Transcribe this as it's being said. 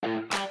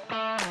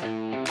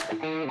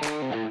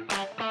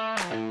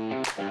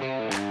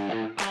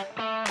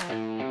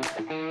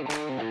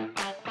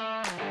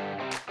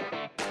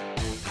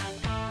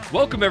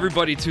Welcome,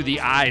 everybody, to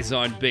the Eyes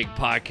on Big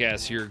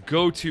podcast, your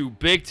go-to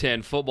Big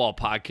Ten football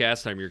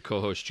podcast. I'm your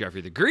co-host, Jeffrey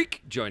the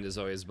Greek, joined as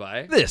always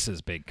by... This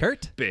is Big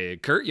Kurt.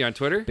 Big Kurt, you on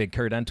Twitter? Big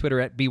Kurt on Twitter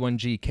at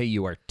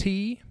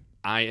B1GKURT.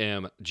 I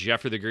am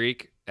Jeffrey the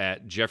Greek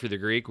at Jeffrey the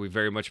Greek. We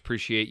very much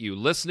appreciate you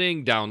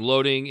listening,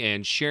 downloading,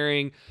 and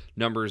sharing.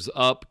 Numbers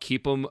up.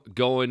 Keep them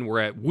going.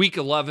 We're at week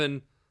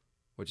 11,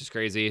 which is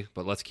crazy,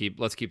 but let's keep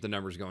the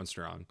numbers going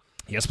strong.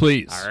 Yes,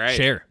 please. All right.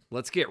 Share.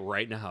 Let's get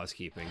right into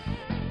housekeeping.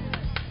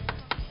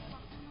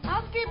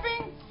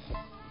 Housekeeping?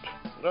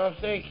 I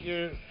think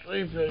you're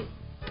sleeping.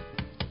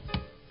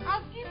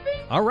 Housekeeping?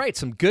 All right,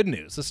 some good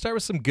news. Let's start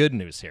with some good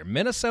news here.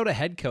 Minnesota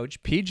head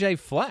coach P.J.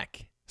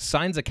 Fleck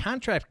signs a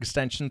contract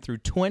extension through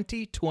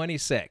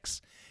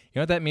 2026. You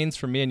know what that means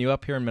for me and you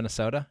up here in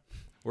Minnesota?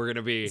 We're going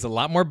to be... There's a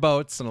lot more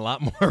boats and a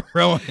lot more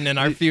rowing in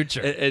our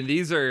future. And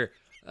these are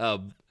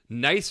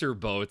nicer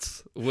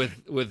boats with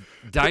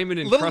diamond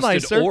Little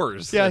encrusted nicer.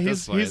 oars. Yeah, at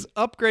he's this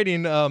point.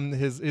 upgrading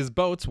his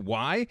boats.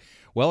 Why?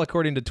 Well,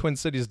 according to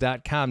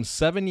TwinCities.com,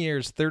 7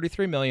 years,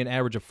 $33 million,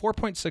 average of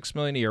 $4.6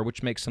 million a year,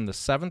 which makes him the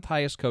seventh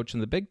highest coach in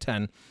the Big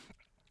Ten.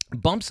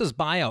 Bumps his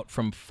buyout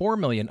from $4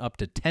 million up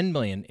to $10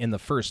 million in the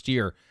first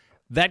year.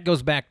 That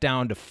goes back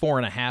down to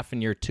 4.5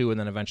 in year two, and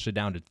then eventually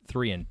down to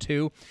 3 and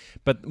 2.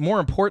 But more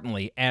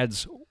importantly,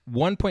 adds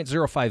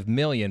 $1.05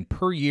 million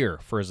per year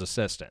for his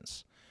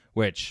assistants.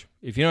 Which,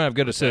 if you don't have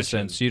good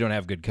assistants, you don't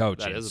have good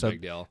coaching. That is a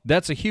big deal.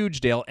 That's a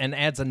huge deal, and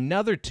adds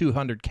another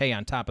 $200K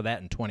on top of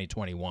that in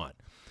 2021.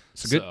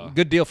 So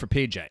good deal for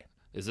PJ.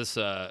 Is this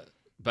a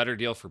better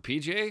deal for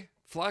PJ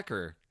Fleck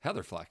or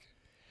Heather Fleck?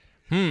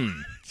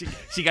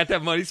 She got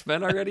that money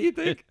spent already, you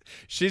think?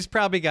 She's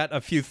probably got a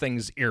few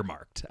things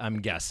earmarked, I'm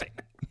guessing.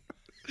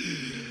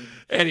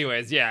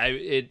 Anyways, yeah,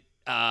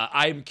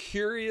 I'm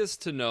curious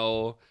to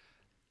know.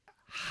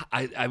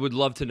 I would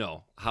love to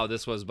know how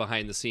this was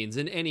behind the scenes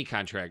in any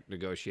contract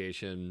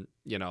negotiation.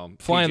 You know,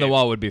 Fly on PJ, the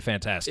wall would be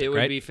fantastic. It would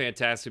right? be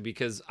fantastic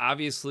because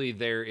obviously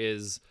there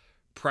is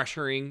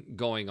pressuring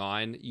going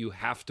on. You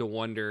have to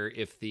wonder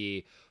if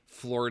the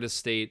Florida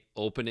State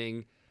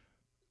opening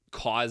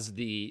caused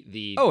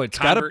the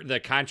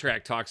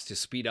contract talks to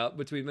speed up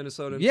between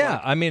Minnesota and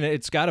Fleck. I mean,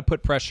 it's got to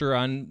put pressure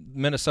on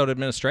Minnesota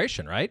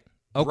administration, right?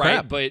 Oh,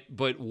 right, crap.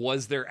 but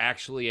was there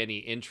actually any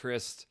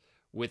interest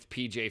with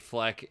PJ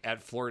Fleck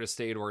at Florida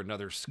State or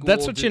another school?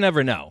 That's what you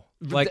never know.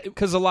 Like,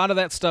 because a lot of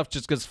that stuff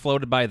just gets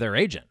floated by their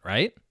agent,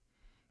 right?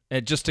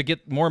 And just to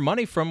get more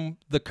money from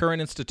the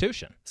current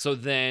institution. So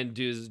then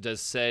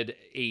does said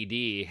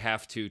AD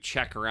have to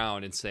check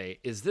around and say,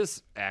 is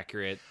this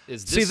accurate?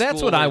 Is this that's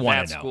school what I or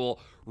wanna that know. school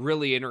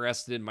really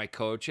interested in my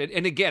coach?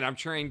 And again, I'm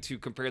trying to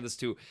compare this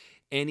to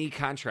any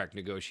contract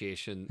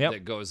negotiation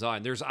that goes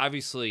on. There's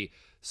obviously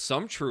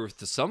some truth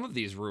to some of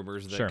these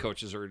rumors that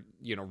coaches are,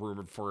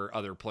 rumored for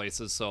other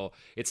places. So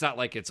it's not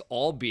like it's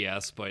all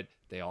BS, but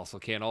they also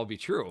can't all be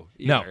true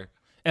either. No.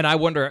 And I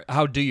wonder,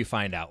 how do you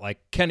find out? Like,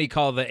 can he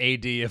call the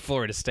AD of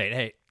Florida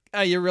State?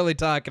 Hey, you're really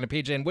talking to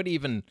PJ?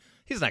 And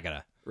he's not going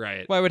to.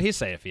 Right. Why would he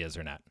say if he is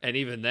or not? And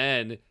even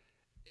then,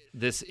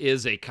 this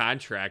is a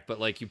contract, but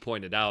like you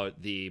pointed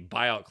out, the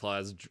buyout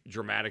clause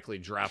dramatically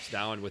drops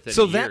down within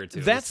a year or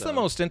two. That's the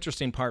most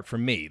interesting part for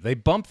me. They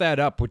bump that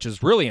up, which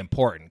is really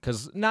important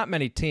because not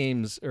many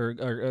teams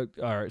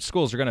or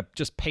schools are going to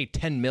just pay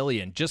 $10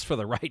 million just for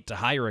the right to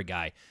hire a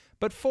guy.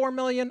 But $4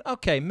 million,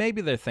 okay,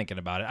 maybe they're thinking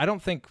about it. I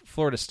don't think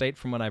Florida State,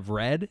 from what I've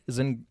read, is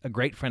in a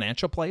great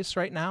financial place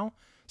right now.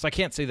 So I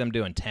can't see them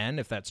doing 10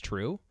 if that's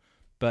true.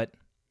 But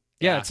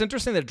yeah, it's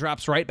interesting that it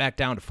drops right back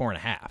down to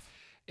 4.5.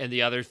 And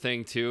the other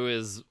thing, too,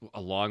 is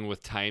along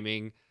with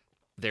timing,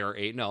 they are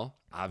 8-0.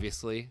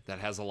 Obviously, that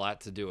has a lot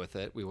to do with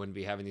it. We wouldn't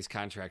be having these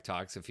contract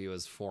talks if he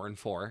was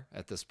 4-4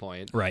 at this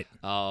point. Right.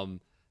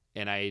 And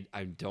I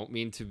don't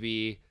mean to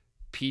be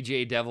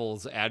PJ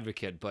Devil's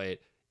advocate, but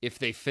if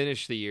they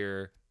finish the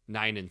year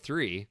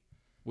 9-3,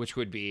 which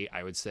would be,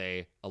 I would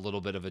say, a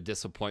little bit of a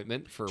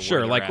disappointment for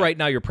sure. Like at. right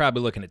now, you're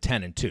probably looking at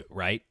 10-2,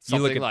 right?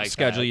 Something you look at like the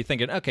schedule, that. you're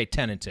thinking, okay,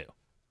 10-2.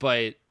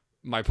 But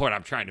my point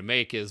I'm trying to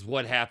make is,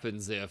 what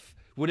happens if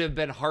would have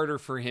been harder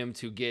for him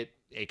to get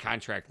a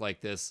contract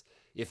like this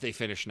if they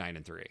finish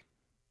 9-3?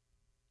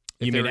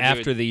 You mean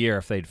after the year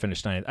if they'd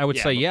finished 9? I would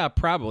say,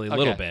 probably a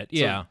little bit.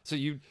 Yeah. So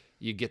you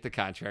get the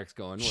contracts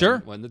going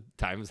when the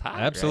time is hot.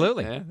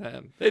 Absolutely. Right? Yeah,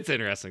 it's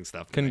interesting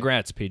stuff.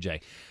 Congrats,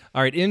 PJ.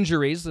 All right,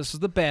 injuries. This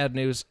is the bad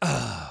news.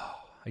 Oh,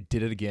 I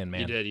did it again,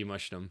 man. You did. You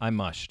mushed him. I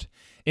mushed.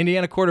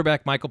 Indiana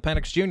quarterback Michael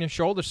Penix Jr.,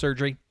 shoulder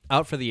surgery,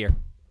 out for the year.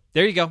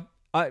 There you go.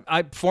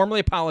 I formally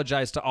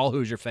apologize to all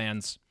Hoosier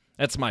fans.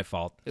 That's my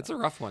fault. It's a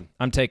rough one.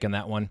 I'm taking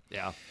that one.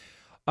 Yeah.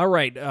 All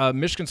right,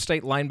 Michigan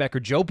State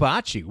linebacker Joe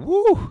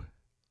Bocci,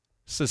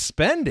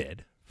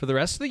 suspended for the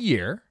rest of the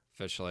year.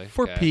 Officially.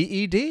 For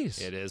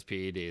PEDs. It is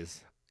PEDs.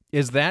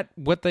 Is that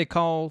what they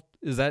call,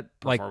 is that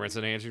like...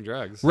 Performance-enhancing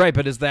drugs. Right,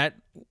 but is that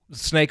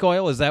snake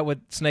oil? Is that what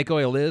snake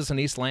oil is in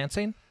East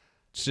Lansing?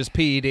 It's just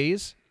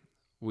PEDs?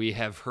 We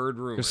have heard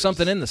rumors. There's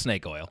something in the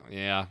snake oil.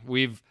 Yeah,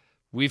 we've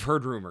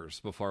heard rumors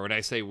before. When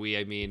I say we,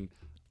 I mean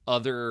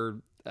other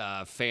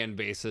fan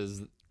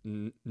bases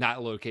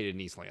not located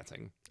in East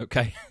Lansing.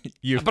 Okay.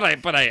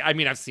 But I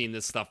mean, I've seen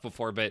this stuff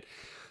before, but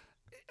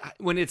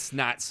when it's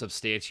not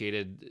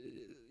substantiated,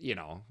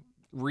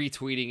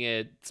 retweeting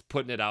it,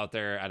 putting it out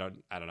there, I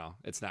don't know.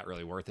 It's not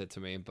really worth it to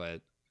me,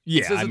 but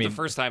this isn't the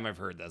first time I've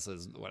heard this,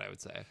 is what I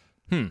would say.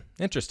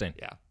 Interesting.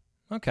 Yeah.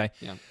 Okay.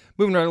 Yeah.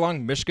 Moving right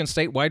along, Michigan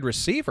State wide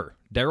receiver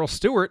Darrell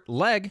Stewart,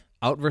 leg,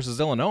 out versus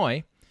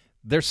Illinois.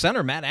 Their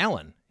center, Matt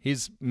Allen,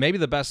 he's maybe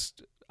the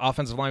best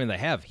offensive lineman they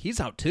have. He's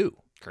out too.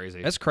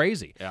 Crazy. That's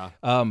crazy. Yeah.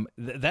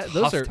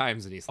 Those are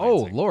times in East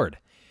Lansing. Oh, Lord.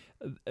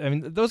 I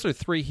mean, those are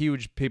three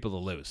huge people to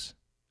lose.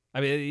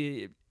 I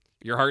mean,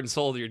 your heart and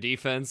soul of your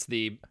defense,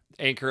 the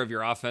anchor of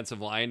your offensive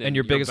line, and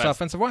your biggest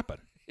offensive weapon.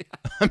 Yeah.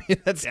 I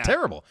mean, that's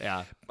terrible.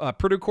 Yeah.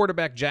 Purdue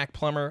quarterback Jack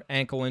Plummer,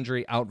 ankle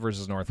injury, out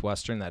versus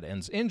Northwestern. That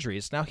ends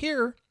injuries. Now,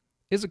 here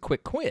is a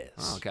quick quiz.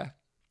 Oh, okay.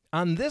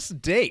 On this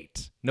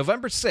date,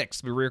 November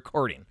 6th, we're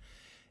recording,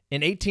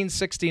 in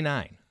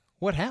 1869,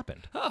 what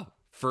happened? Oh,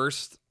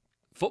 first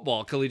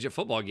collegiate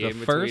football game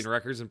between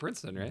Rutgers and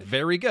Princeton, right?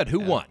 Very good. Who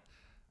won?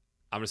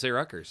 I'm going to say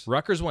Rutgers.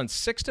 Rutgers won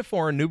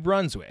 6-4 in New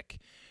Brunswick.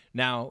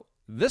 Now,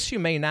 this you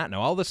may not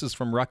know. All this is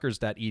from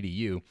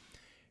Rutgers.edu.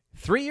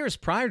 3 years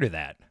prior to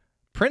that,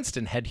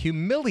 Princeton had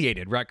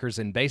humiliated Rutgers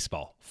in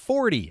baseball,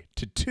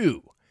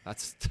 40-2.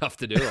 That's tough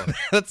to do.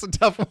 That's a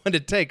tough one to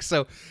take.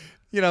 So,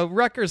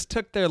 Rutgers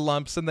took their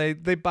lumps and they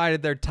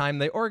bided their time.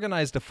 They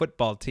organized a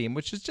football team,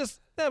 which is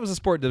that was a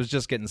sport that was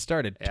just getting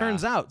started. Yeah.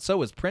 Turns out, so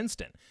was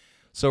Princeton.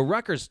 So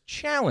Rutgers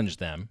challenged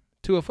them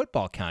to a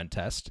football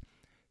contest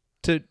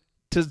to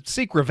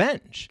seek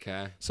revenge.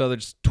 Okay. So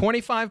there's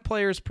 25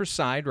 players per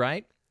side,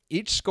 right?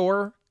 Each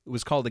score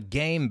was called a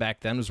game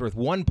back then, was worth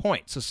 1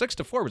 point. So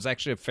 6-4 was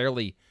actually a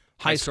fairly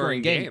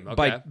high-scoring game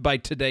okay. by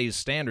today's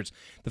standards.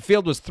 The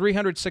field was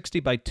 360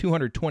 by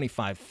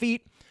 225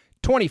 feet,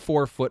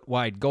 24-foot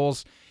wide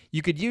goals.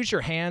 You could use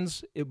your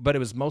hands, but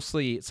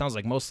it sounds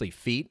like mostly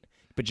feet.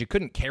 But you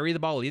couldn't carry the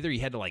ball either.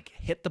 You had to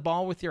hit the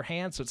ball with your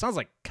hands. So it sounds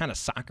like kind of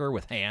soccer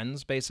with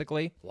hands,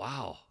 basically.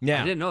 Wow.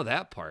 Yeah. I didn't know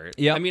that part.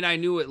 Yeah. I mean, I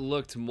knew it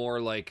looked more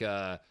like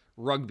a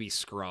rugby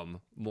scrum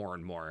more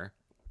and more.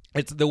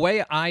 It's the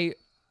way I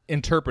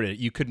interpret it.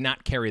 You could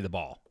not carry the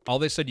ball. All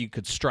they said, you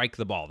could strike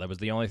the ball. That was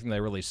the only thing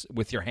they really,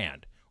 with your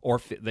hand. Or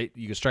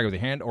you could strike with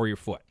your hand or your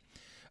foot.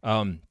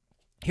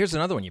 Here's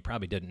another one you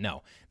probably didn't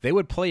know. They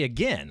would play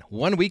again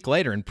 1 week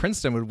later, and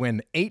Princeton would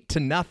win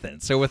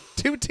 8-0. So with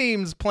two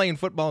teams playing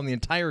football in the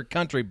entire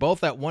country,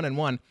 both at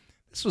 1-1,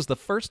 this was the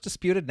first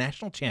disputed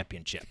national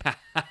championship.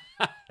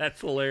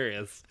 That's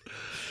hilarious.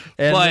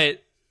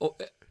 But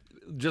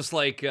just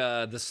like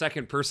the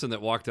second person that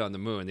walked on the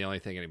moon, the only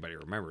thing anybody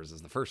remembers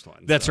is the first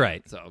one. That's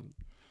right. So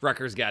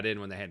Rutgers got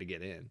in when they had to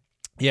get in.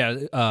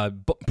 Yeah,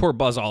 poor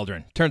Buzz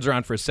Aldrin turns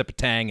around for a sip of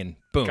Tang, and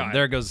boom,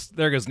 there goes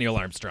Neil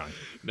Armstrong.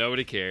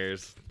 Nobody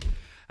cares.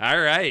 All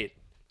right,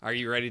 are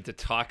you ready to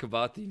talk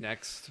about the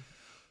next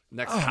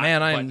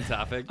hot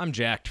topic? I'm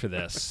jacked for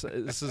this.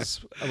 This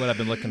is what I've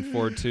been looking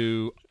forward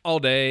to all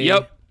day.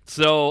 Yep.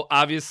 So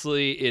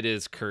obviously it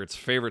is Kurt's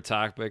favorite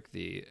topic,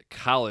 the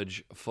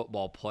college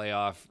football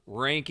playoff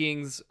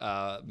rankings.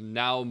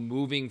 Now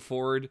moving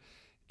forward,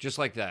 just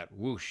like that,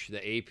 whoosh,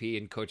 the AP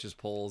and coaches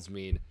polls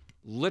mean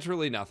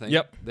literally nothing.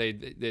 Yep.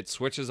 It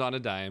switches on a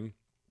dime.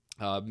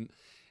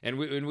 And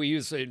we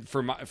use it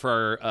for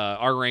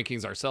our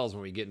rankings ourselves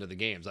when we get into the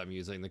games. I'm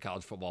using the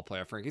college football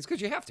playoff rankings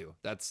because you have to.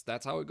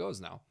 That's how it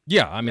goes now.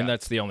 Yeah, I mean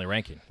that's the only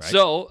ranking, right?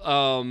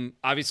 So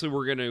obviously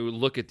we're going to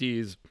look at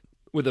these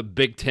with a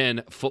Big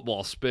Ten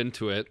football spin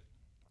to it.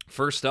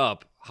 First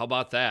up, how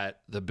about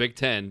that? The Big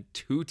Ten,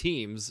 2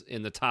 teams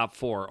in the top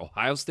 4: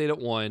 Ohio State at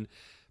 1,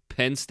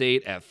 Penn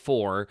State at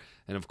 4,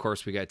 and of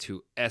course we got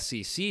 2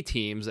 SEC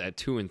teams at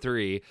 2 and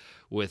 3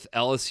 with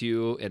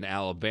LSU and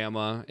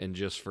Alabama. And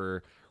just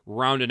for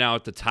rounding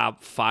out the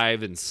top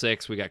 5 and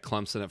 6, we got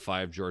Clemson at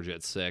 5, Georgia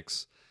at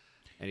 6.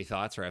 Any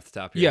thoughts right off the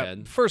top of your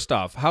head? First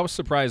off, how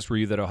surprised were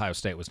you that Ohio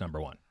State was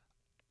number 1?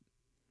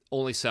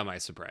 Only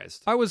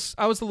semi-surprised. I was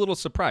a little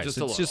surprised.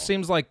 Just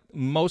seems like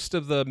most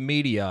of the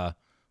media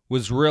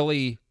was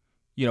really,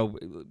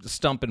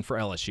 stumping for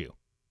LSU.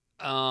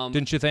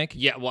 Didn't you think?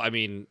 Yeah, well, I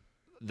mean,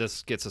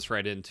 this gets us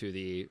right into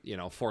the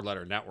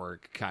 4-letter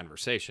network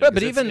conversation.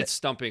 But even it's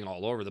stumping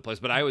all over the place.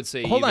 But I would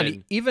say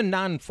even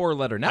non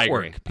 4-letter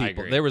network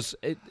people. There was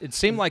it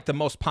seemed like the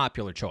most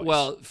popular choice.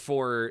 Well,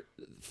 for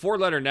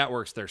 4-letter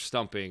networks, they're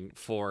stumping.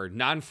 For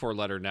non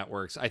 4-letter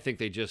networks, I think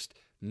they just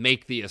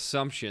make the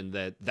assumption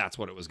that that's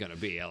what it was going to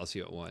be.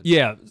 LSU at 1.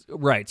 Yeah,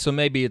 right. So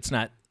maybe it's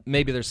not.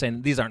 Maybe they're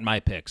saying these aren't my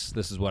picks.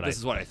 This is what I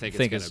think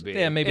it's going to be.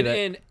 Yeah, maybe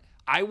and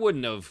I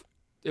wouldn't have.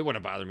 It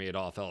wouldn't bother me at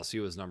all if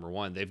LSU was number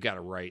 1. They've got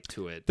a right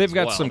to it. They've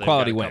got some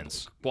quality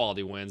wins.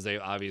 Quality wins. They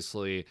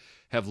obviously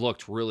have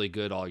looked really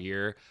good all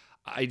year.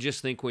 I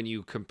just think when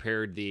you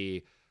compared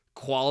the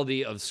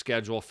quality of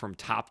schedule from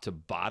top to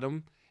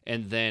bottom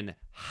and then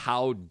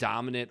how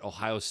dominant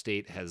Ohio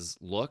State has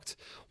looked,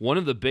 one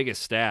of the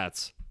biggest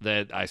stats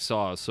that I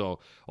saw, so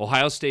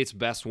Ohio State's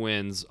best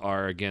wins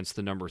are against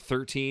the number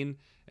 13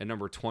 and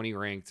number 20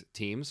 ranked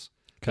teams.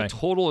 Okay. The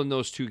total in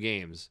those 2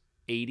 games,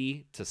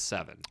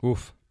 80-7.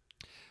 Oof.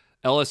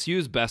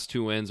 LSU's best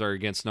 2 wins are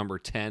against number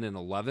 10 and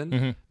 11.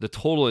 Mm-hmm. The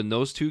total in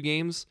those 2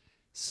 games,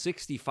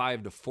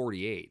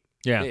 65-48.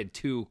 Yeah. They had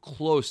 2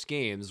 close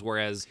games,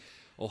 whereas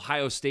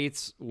Ohio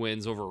State's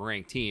wins over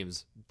ranked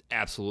teams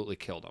absolutely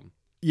killed them.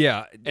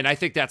 Yeah, and I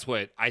think that's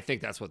what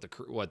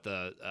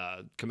the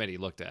committee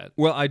looked at.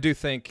 Well, I do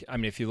think. I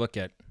mean, if you look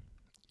at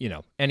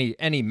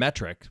any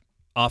metric,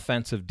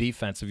 offensive,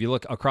 defensive, you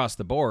look across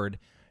the board,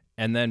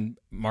 and then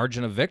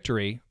margin of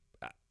victory,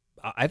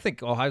 I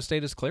think Ohio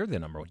State is clearly the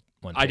number one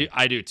team.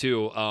 I do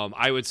too.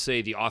 I would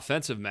say the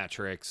offensive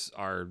metrics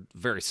are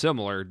very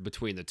similar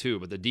between the two,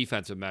 but the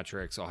defensive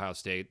metrics, Ohio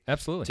State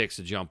absolutely takes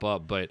a jump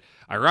up. But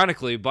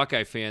ironically,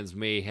 Buckeye fans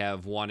may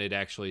have wanted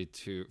actually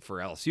for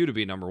LSU to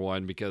be number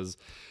 1 because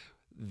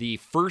the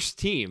first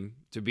team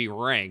to be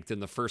ranked in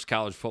the first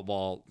college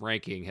football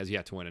ranking has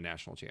yet to win a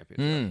national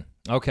championship.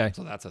 Okay,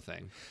 so that's a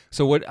thing.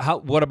 So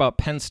what about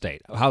Penn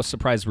State? How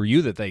surprised were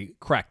you that they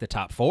cracked the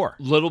top 4?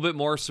 A little bit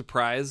more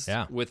surprised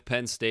with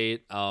Penn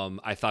State.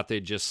 I thought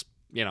they'd just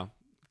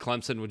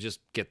Clemson would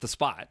just get the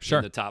spot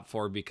in the top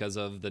 4 because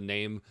of the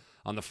name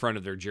on the front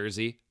of their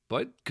jersey.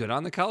 But good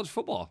on the college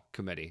football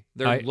committee.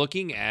 They're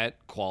looking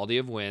at quality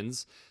of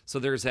wins, so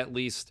there's at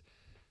least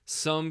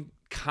some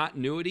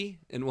continuity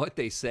in what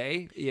they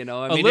say. A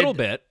little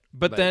bit,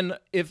 but then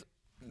if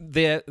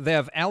they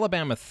have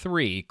Alabama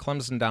 3,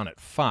 Clemson down at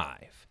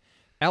 5.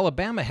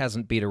 Alabama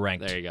hasn't beat a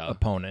ranked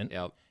opponent,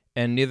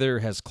 and neither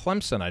has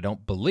Clemson, I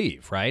don't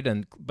believe, right?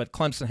 But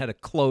Clemson had a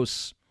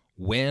close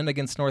win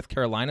against North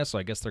Carolina, so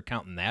I guess they're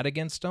counting that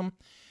against them.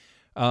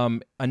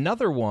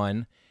 Another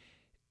one,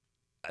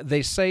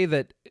 they say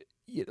that,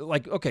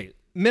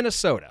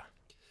 Minnesota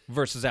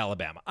versus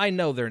Alabama. I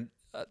know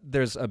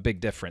there's a big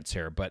difference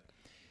here, but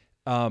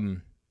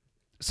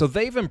so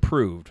they've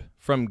improved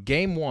from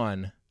game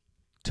 1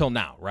 till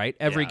now, right?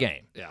 Every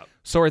game. Yeah.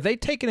 So are they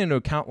taking into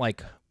account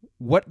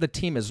what the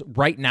team is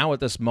right now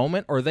at this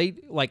moment, or are they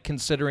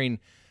considering,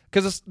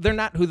 because they're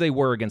not who they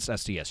were against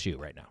SDSU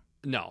right now?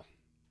 No.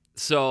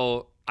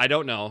 So I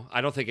don't know.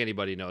 I don't think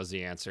anybody knows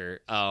the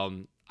answer.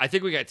 I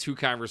think we got 2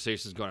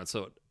 conversations going on.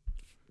 So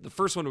the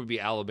first one would be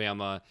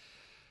Alabama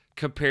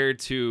compared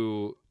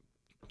to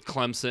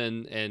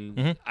Clemson,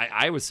 and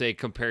I would say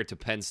compared to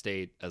Penn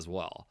State as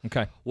well.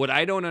 Okay. What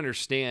I don't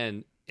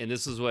understand, and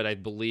this is what I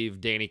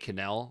believe Danny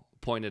Cannell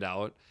pointed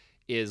out,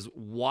 is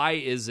why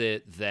is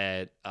it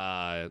that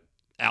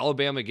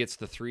Alabama gets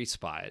the 3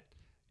 spot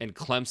and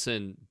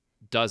Clemson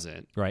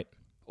doesn't? Right.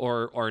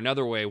 Or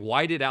another way,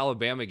 why did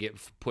Alabama get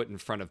put in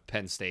front of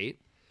Penn State?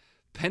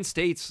 Penn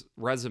State's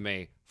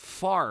resume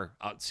far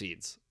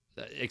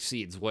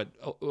exceeds what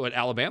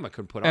Alabama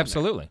could put on there.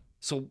 Absolutely.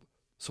 So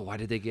why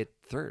did they get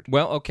 3rd?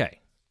 Well, okay.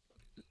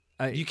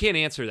 You can't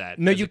answer that.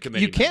 No, as you a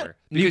committee can't. member,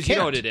 because you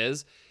know what it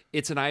is.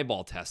 It's an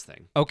eyeball test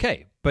thing.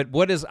 Okay, but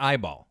what is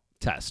eyeball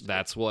test?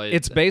 That's what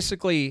it's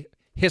basically.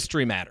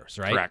 History matters,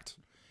 right? Correct.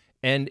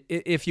 And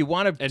if you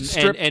want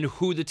to and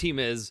who the team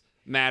is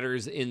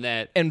matters in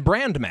that, and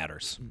brand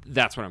matters.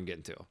 That's what I'm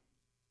getting to.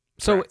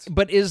 So, Correct.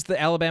 But is the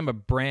Alabama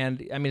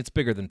brand? I mean, it's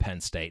bigger than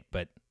Penn State,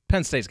 but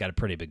Penn State's got a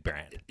pretty big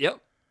brand.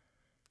 Yep.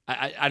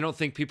 I don't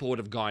think people would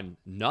have gone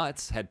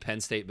nuts had Penn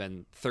State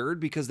been 3rd,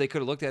 because they could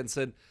have looked at it and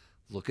said,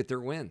 look at their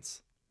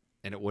wins,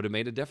 and it would have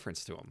made a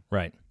difference to them.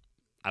 Right.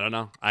 I don't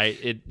know.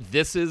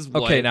 This is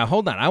what... Okay, now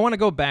hold on. I want to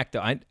go back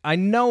to... I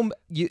know...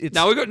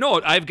 Now we go... No,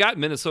 I've got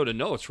Minnesota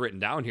notes written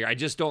down here. I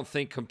just don't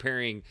think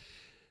comparing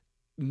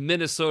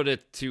Minnesota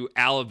to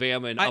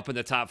Alabama and up in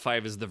the top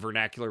 5 is the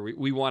vernacular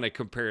we want to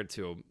compare it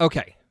to.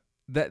 Okay,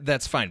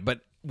 that's fine.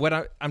 But what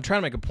I'm trying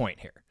to make a point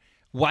here.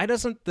 Why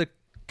doesn't the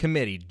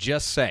committee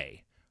just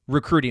say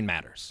recruiting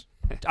matters?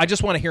 I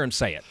just want to hear him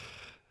say it.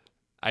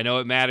 I know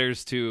it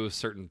matters to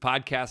certain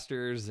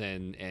podcasters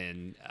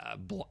and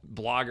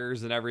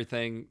bloggers and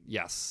everything.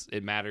 Yes,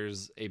 it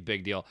matters a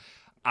big deal.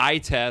 Eye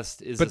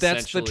test is, but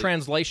that's the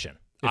translation.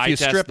 If you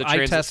strip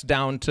eye test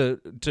down to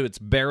its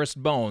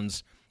barest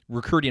bones,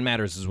 recruiting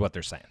matters is what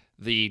they're saying.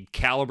 The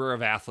caliber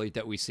of athlete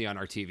that we see on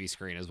our TV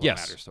screen is what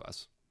matters to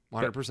us.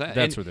 100%.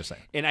 That's what they're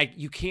saying. And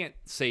you can't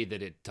say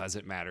that it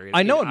doesn't matter.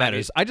 I know it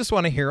matters. I just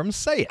want to hear them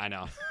say it. I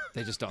know.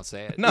 They just don't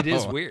say it. No. It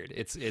is weird.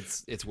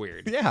 It's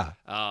weird. Yeah.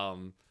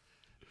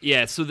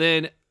 Yeah. So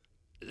then,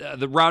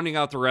 the rounding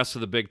out the rest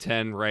of the Big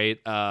Ten, right?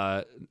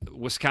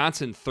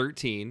 Wisconsin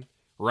 13,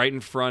 right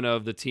in front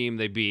of the team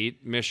they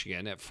beat,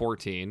 Michigan at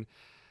 14,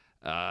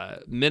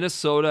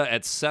 Minnesota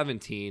at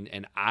 17,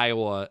 and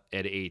Iowa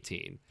at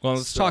 18. Well,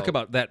 let's talk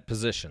about that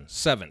position.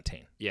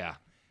 17. Yeah,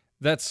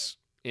 that's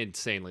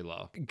insanely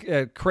low.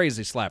 A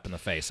crazy slap in the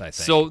face, I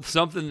think. So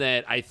something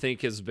that I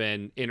think has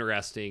been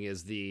interesting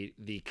is the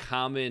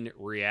common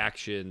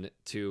reaction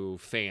to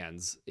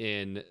fans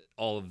in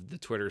all of the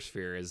Twitter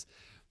sphere is,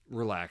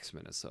 relax,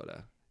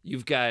 Minnesota.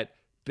 You've got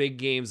big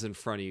games in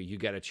front of you. You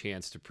got a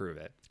chance to prove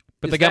it.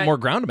 But they got more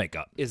ground to make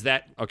up. Is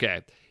that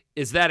okay?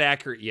 Is that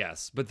accurate?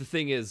 Yes. But the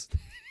thing is,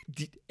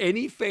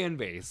 any fan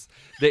base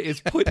that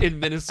is put in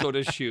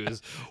Minnesota's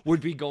shoes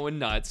would be going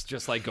nuts,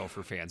 just like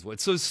Gopher fans would.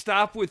 So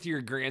stop with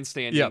your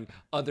grandstanding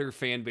other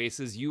fan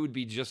bases. You would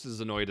be just as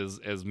annoyed as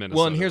Minnesota.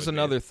 Well, and here's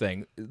another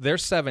thing. They're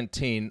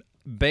 17.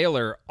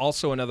 Baylor,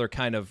 also another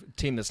kind of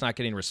team that's not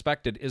getting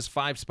respected, is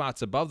 5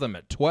 spots above them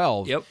at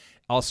 12. Yep.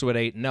 Also at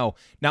 8-0.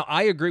 Now,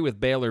 I agree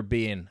with Baylor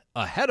being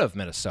ahead of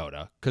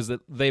Minnesota because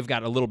they've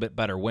got a little bit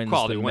better wins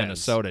than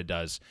Minnesota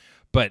does.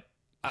 But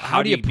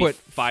how do you put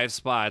 5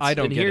 spots? I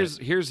don't and get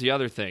here's the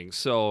other thing.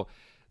 So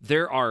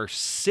there are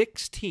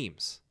 6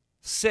 teams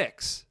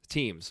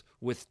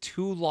with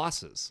 2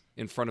 losses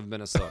in front of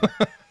Minnesota.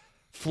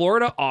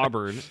 Florida,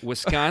 Auburn,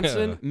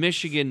 Wisconsin,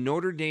 Michigan,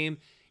 Notre Dame,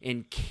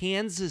 and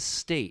Kansas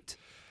State,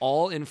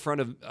 all in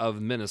front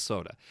of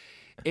Minnesota.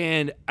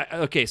 And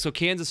okay, so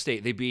Kansas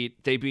State, they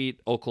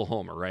beat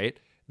Oklahoma, right?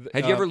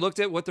 Have you ever looked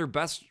at what their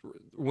best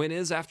win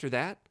is after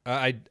that?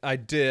 I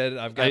did.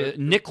 I've got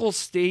Nicholls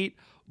State,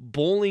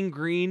 Bowling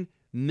Green,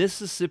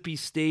 Mississippi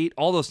State.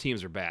 All those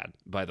teams are bad,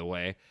 by the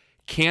way.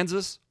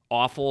 Kansas,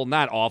 awful,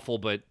 not awful,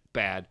 but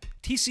bad.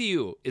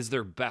 TCU is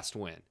their best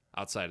win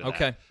outside of that.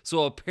 Okay.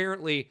 So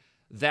apparently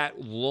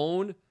that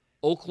lone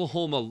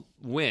Oklahoma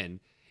win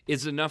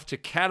is enough to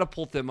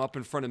catapult them up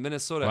in front of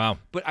Minnesota. Wow.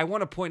 But I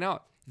want to point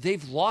out,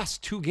 they've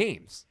lost 2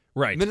 games.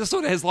 Right.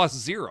 Minnesota has lost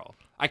 0.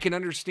 I can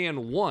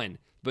understand 1,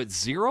 but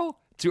 0?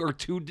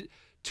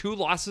 Two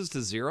losses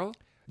to 0?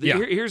 Yeah.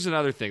 Here's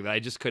another thing that I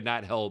just could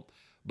not help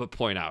but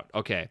point out.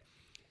 Okay.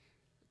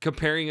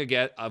 Comparing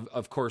again,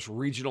 of course,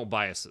 regional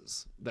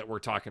biases that we're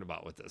talking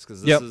about with this,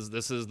 because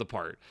this is the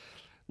part.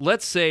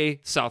 Let's say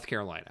South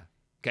Carolina.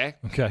 Okay?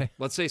 Okay.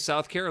 Let's say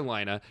South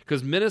Carolina,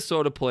 because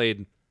Minnesota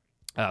played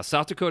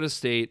South Dakota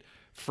State,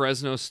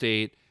 Fresno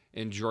State,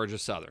 and Georgia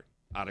Southern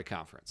out of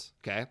conference.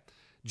 Okay?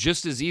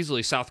 Just as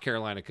easily, South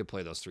Carolina could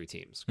play those 3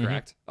 teams,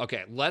 correct? Mm-hmm.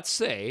 Okay, let's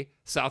say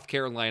South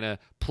Carolina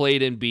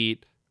played and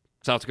beat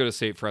South Dakota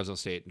State, Fresno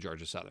State, and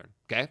Georgia Southern.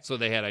 Okay? So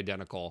they had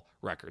identical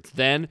records.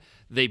 Then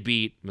they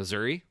beat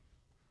Missouri,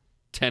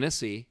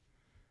 Tennessee,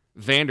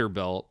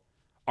 Vanderbilt,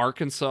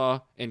 Arkansas,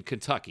 and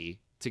Kentucky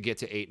to get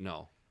to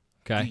 8-0.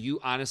 Okay. Do you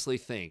honestly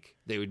think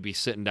they would be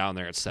sitting down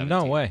there at 17?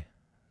 No way.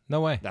 No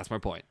way. That's my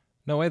point.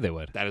 No way they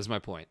would. That is my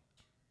point.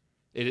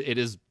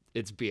 It's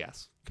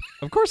BS.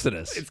 Of course it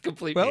is. It's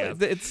complete BS.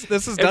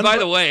 This is and done. By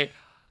the way,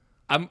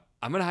 I'm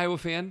an Iowa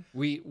fan.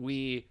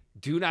 We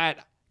do not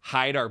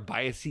hide our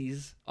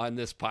biases on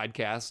this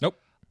podcast. Nope.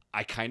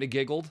 I kind of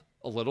giggled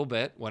a little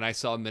bit when I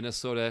saw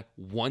Minnesota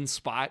 1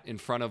 spot in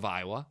front of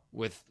Iowa.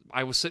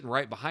 I was sitting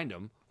right behind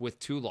them with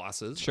 2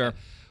 losses. Sure.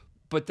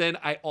 But then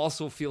I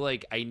also feel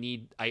like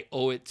I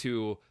owe it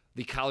to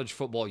the college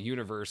football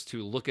universe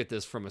to look at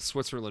this from a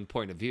Switzerland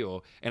point of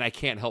view, and I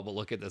can't help but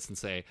look at this and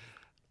say,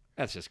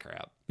 that's just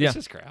crap. Yeah. It's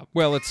just crap.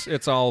 Well,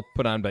 it's all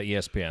put on by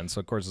ESPN, so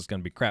of course it's going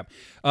to be crap.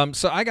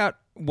 So I got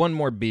one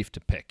more beef to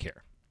pick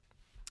here.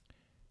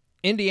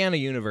 Indiana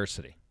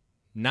University,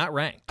 not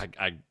ranked.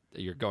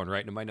 You're going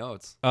right into my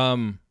notes.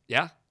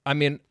 Yeah. I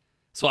mean,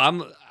 so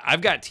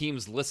I've got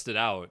teams listed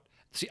out.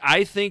 See,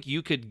 I think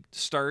you could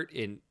start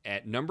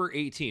at number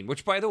 18,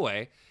 which, by the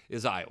way,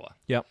 is Iowa.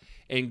 Yep.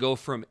 And go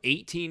from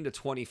 18 to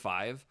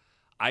 25.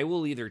 I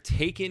will either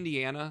take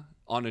Indiana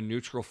on a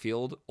neutral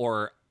field,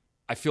 or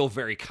I feel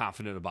very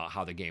confident about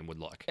how the game would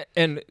look.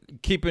 And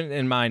keeping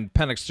in mind,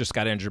 Penix just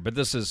got injured, but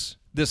this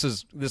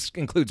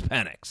includes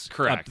Penix.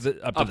 Correct.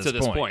 Up to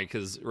this point,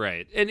 because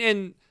right.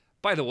 And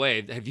by the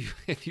way, have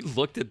you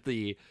looked at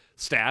the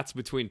stats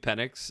between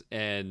Penix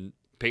and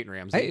Peyton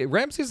Ramsey? Hey,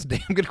 Ramsey's a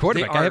damn good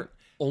quarterback. They are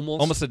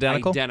almost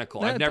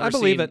identical. I've never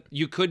believe seen it.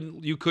 You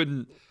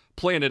couldn't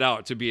plan it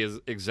out to be as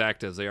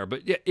exact as they are.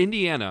 But yeah,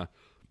 Indiana.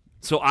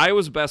 So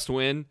Iowa's best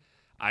win,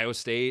 Iowa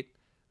State,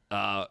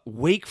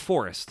 Wake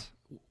Forest.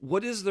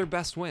 What is their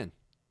best win?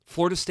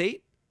 Florida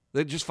State?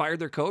 They just fired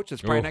their coach.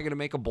 That's probably not going to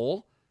make a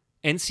bowl.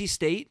 NC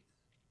State?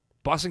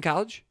 Boston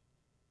College?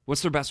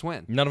 What's their best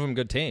win? None of them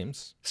good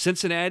teams.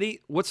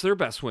 Cincinnati? What's their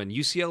best win?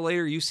 UCLA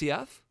or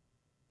UCF?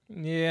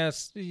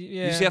 Yes.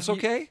 Yeah. UCF's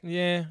okay?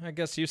 Yeah, I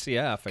guess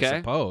UCF, I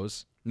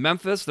suppose.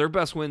 Memphis, their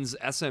best win's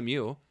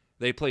SMU.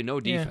 They play no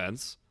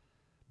defense.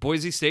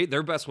 Boise State,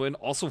 their best win,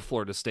 also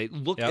Florida State.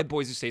 Look at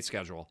Boise State's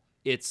schedule.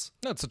 It's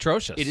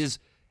atrocious. It is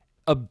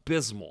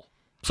abysmal.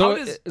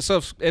 So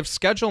if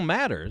schedule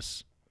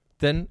matters,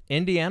 then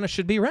Indiana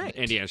should be ranked.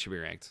 Indiana should be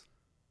ranked.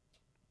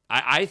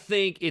 I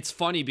think it's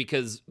funny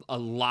because a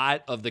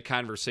lot of the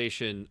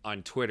conversation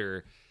on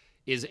Twitter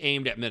is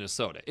aimed at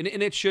Minnesota. And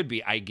it should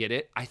be. I get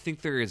it. I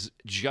think there is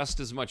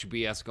just as much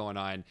BS going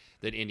on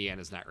that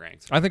Indiana's not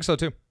ranked. I think so,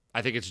 too.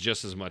 I think it's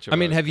just as much.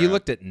 Have you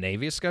looked at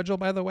Navy's schedule,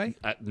 by the way?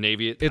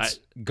 Navy, it's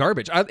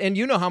garbage. And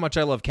you know how much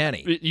I love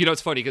Kenny. You know,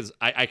 it's funny because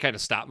I kind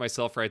of stopped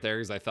myself right there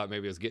because I thought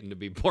maybe it was getting to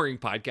be boring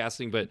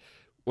podcasting. But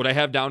what I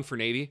have down for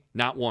Navy,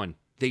 not one.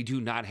 They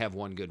do not have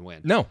one good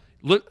win. No.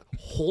 Look,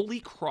 Holy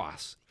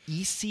Cross,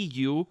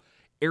 ECU,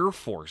 Air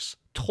Force,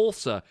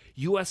 Tulsa,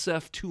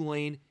 USF,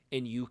 Tulane,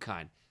 and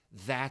UConn.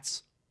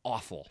 That's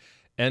awful.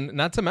 And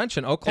not to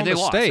mention Oklahoma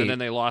State. And then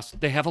they lost.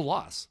 They have a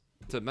loss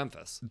to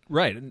Memphis.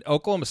 Right. And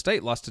Oklahoma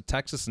State lost to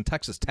Texas and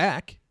Texas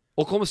Tech.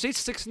 Oklahoma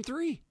State's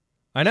 6-3.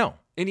 I know.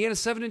 Indiana's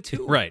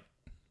 7-2. Right.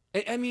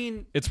 I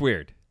mean, it's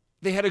weird.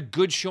 They had a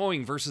good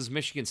showing versus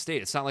Michigan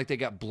State. It's not like they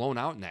got blown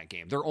out in that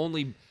game. They're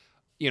only,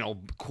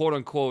 quote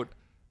unquote,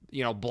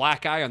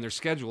 black eye on their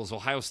schedule is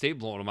Ohio State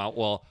blowing them out.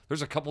 Well,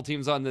 there's a couple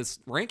teams on this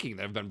ranking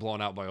that have been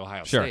blown out by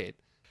Ohio State.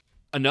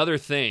 Another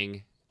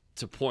thing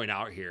to point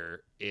out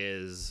here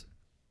is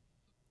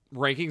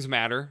rankings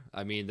matter.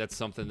 I mean, that's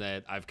something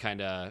that I've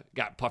kind of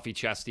got puffy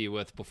chesty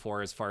with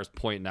before as far as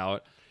pointing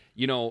out.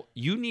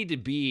 You need to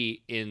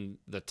be in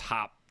the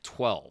top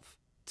 12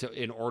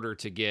 in order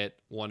to get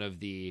one of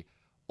the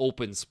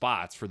open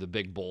spots for the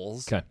big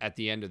bowls at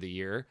the end of the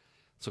year.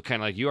 So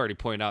kind of like you already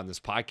pointed out in this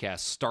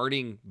podcast,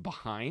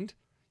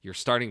 you're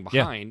starting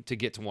behind to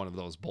get to one of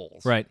those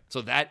bowls. Right.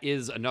 So that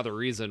is another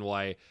reason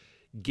why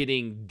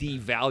getting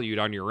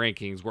devalued on your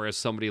rankings, whereas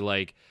somebody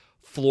like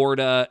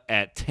Florida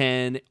at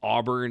 10,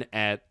 Auburn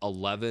at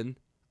 11,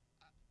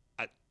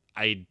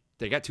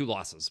 they got 2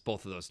 losses,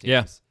 both of those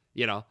teams.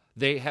 Yeah.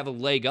 They have a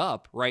leg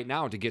up right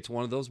now to get to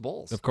one of those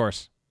bowls. Of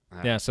course.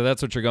 Yeah, so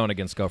that's what you're going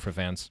against, Gopher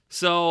fans.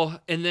 So,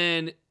 and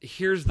then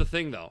here's the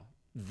thing, though.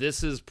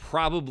 This is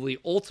probably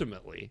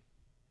ultimately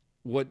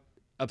what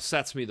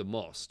upsets me the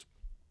most.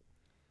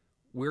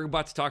 We're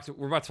about to talk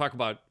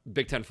about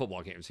Big Ten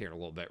football games here in a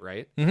little bit,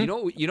 right? Mm-hmm.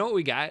 You know what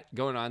we got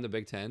going on in the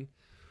Big Ten?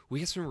 We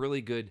get some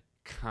really good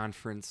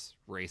conference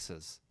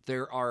races.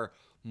 There are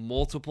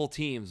multiple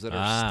teams that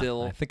are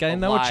still I think I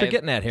know what you're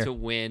getting at here to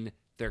win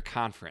their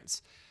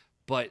conference,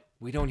 but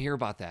we don't hear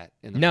about that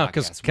in the podcast. No,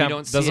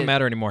 because it doesn't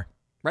matter anymore.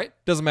 Right?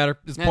 Doesn't matter.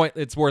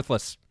 It's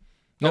worthless.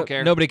 Don't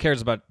care. Nobody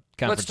cares about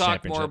conference Let's talk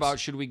championships. more about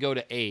should we go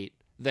to 8,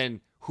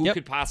 then who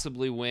could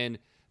possibly win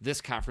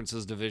this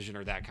conference's division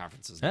or that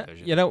conference's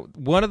division.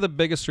 One of the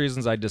biggest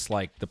reasons I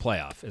dislike the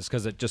playoff is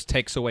because it just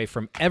takes away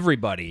from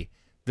everybody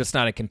that's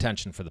not in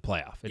contention for the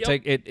playoff.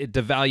 It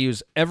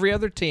devalues every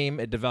other team.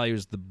 It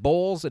devalues the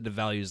bowls. It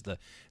devalues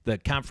the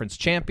conference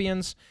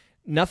champions.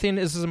 Nothing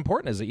is as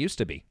important as it used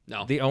to be.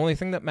 No. The only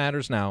thing that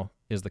matters now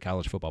is the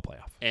college football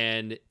playoff.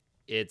 And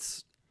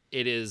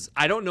it is,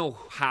 I don't know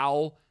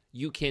how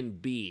you can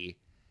be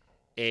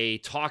a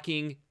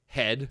talking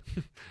head,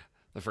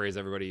 the phrase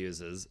everybody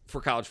uses,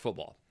 for college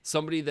football.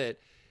 Somebody that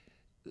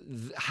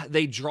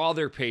they draw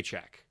their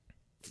paycheck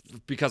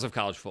because of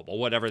college football,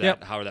 whatever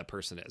how that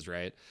person is,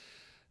 right?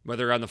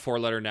 Whether on the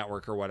 4-letter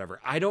network or whatever.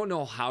 I don't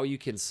know how you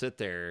can sit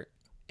there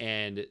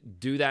and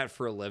do that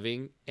for a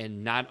living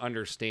and not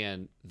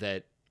understand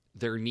that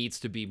there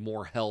needs to be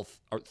more health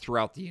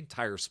throughout the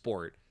entire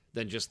sport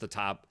than just the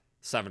top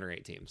 7 or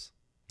 8 teams.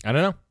 I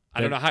don't know.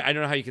 I don't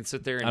know how you can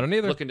sit there and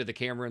look into the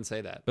camera and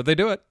say that. But they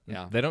do it.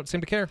 Yeah. They don't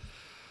seem to care.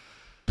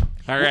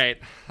 All right.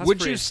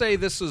 Would you say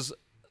this is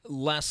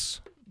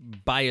less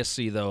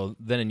biasy, though,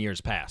 than in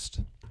years past?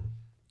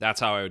 That's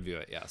how I would view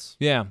it, yes.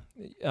 Yeah.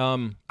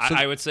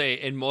 I would say,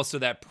 and most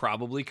of that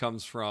probably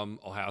comes from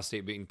Ohio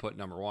State being put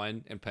number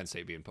 1 and Penn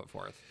State being put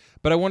 4th.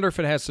 But I wonder if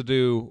it has to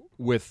do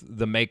with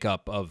the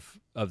makeup of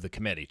the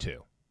committee,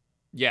 too.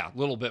 Yeah, a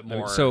little bit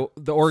more. So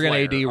the Oregon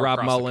AD,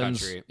 Rob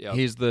Mullins,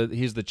 he's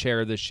the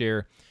chair this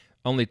year.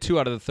 Only 2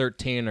 out of the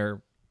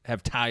 13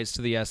 have ties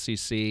to the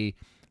SEC.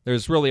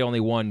 There's really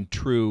only 1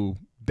 true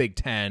Big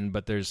Ten,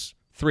 but there's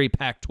 3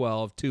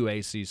 Pac-12, 2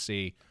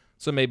 ACC.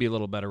 So maybe a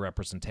little better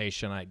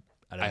representation.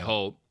 I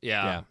hope.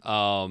 Yeah.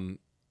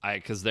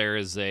 Because there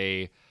is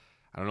I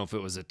don't know if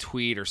it was a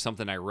tweet or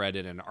something I read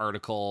in an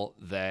article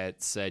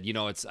that said,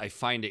 I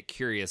find it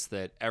curious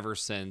that ever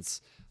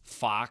since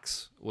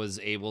Fox was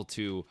able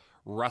to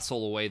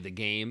wrestle away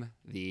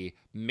the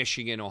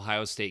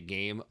Michigan-Ohio State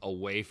game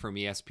away from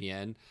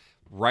ESPN,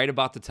 right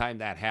about the time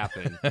that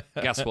happened,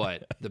 guess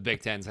what? The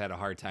Big Ten's had a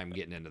hard time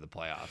getting into the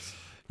playoffs.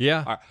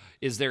 Yeah.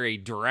 Is there a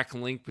direct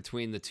link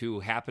between the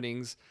two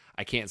happenings?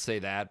 I can't say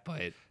that,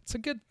 but it's a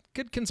good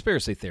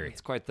conspiracy theory.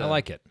 I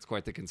like it. It's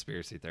quite the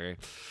conspiracy theory.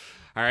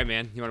 All right,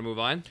 man. You want to move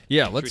on?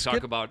 Yeah, Should we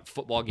talk about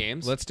football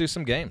games? Let's do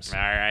some games. All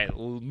right.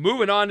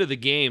 Moving on to the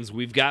games.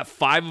 We've got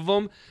 5 of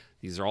them.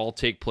 These all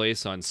take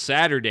place on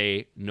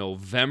Saturday,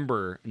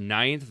 November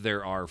 9th.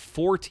 There are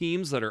 4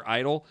 teams that are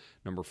idle.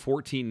 Number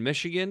 14,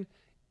 Michigan,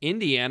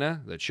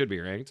 Indiana, that should be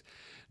ranked,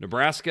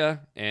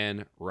 Nebraska,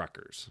 and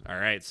Rutgers. All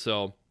right,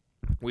 so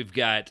we've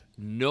got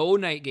no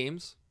night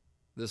games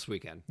this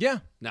weekend. Yeah.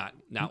 Not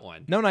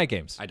one. No night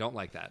games. I don't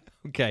like that.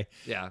 Okay.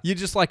 Yeah. You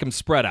just like them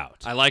spread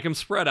out. I like them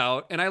spread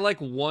out, and I like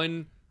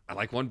one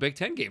Big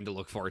Ten game to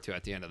look forward to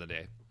at the end of the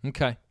day.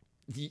 Okay.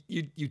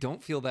 You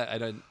don't feel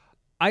that?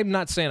 I'm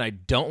not saying I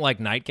don't like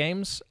night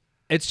games.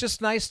 It's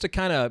just nice to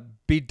kind of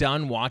be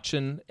done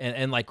watching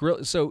and like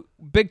real. So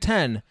Big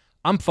Ten,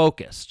 I'm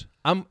focused.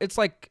 It's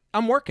like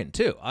I'm working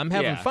too. I'm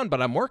having fun,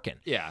 but I'm working.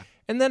 Yeah.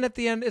 And then at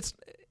the end,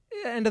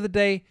 end of the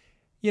day,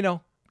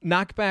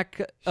 knock back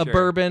a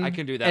bourbon. I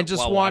can do that and just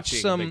while watch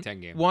some Big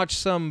Ten game. Watch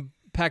some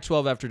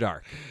Pac-12 after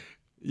dark.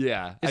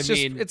 Yeah.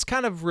 It's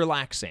kind of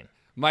relaxing.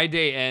 My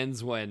day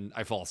ends when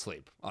I fall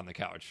asleep on the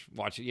couch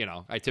watching.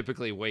 I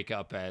typically wake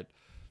up at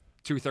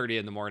 2:30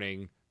 in the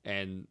morning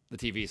and the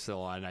TV's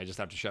still on. And I just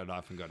have to shut it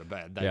off and go to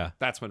bed.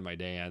 That's when my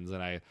day ends,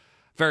 and I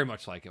very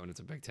much like it when it's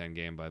a Big Ten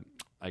game. But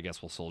I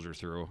guess we'll soldier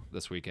through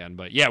this weekend.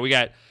 But yeah, we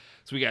got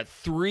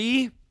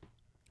 3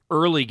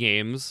 early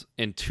games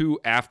and 2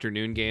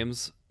 afternoon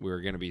games.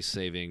 We're going to be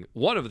saving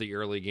one of the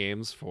early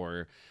games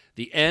for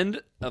the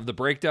end of the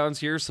breakdowns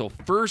here. So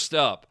first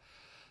up,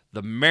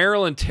 the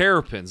Maryland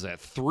Terrapins at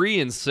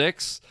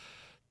 3-6,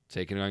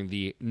 taking on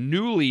the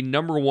newly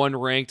number 1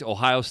 ranked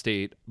Ohio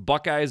State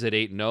Buckeyes at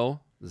 8-0.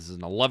 This is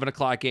an 11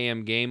 o'clock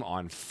a.m. game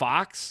on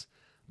Fox.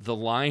 The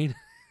line,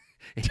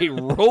 a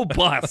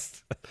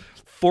robust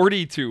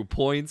 42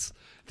 points.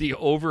 The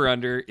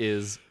over-under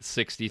is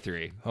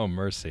 63. Oh,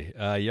 mercy.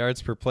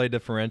 Yards per play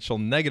differential,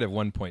 negative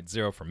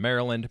 1.0 for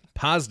Maryland,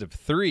 positive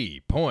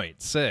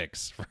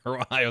 3.6 for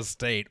Ohio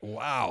State.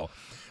 Wow.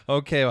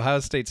 Okay, Ohio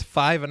State's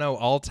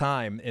 5-0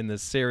 all-time in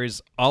this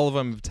series. All of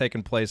them have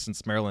taken place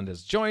since Maryland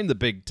has joined the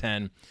Big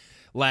Ten.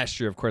 Last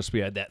year, of course, we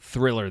had that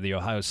thriller, the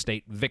Ohio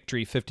State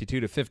victory,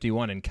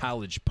 52-51 in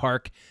College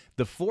Park.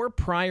 The 4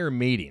 prior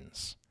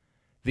meetings,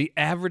 the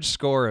average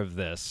score of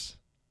this,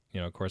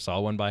 of course,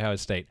 all won by Ohio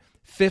State,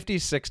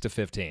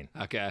 56-15.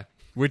 Okay.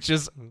 Which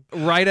is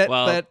right at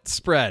that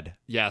spread.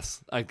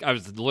 Yes. I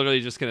was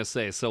literally just going to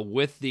say, so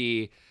with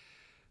the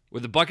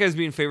Buckeyes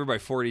being favored by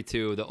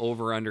 42, the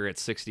over-under at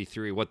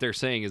 63, what they're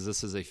saying is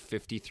this is a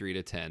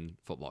 53-10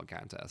 football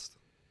contest.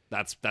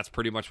 That's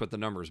pretty much what the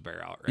numbers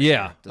bear out, right?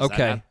 Yeah,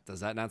 okay. Does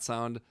that not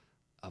sound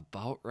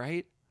about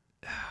right?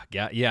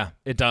 Yeah,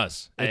 it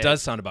does. It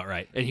does sound about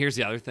right. And here's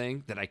the other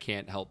thing that I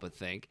can't help but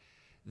think.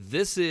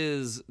 This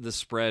is the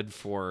spread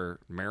for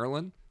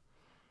Maryland.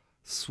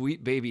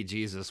 Sweet baby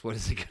Jesus, what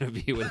is it going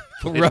to be with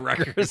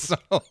Rutgers?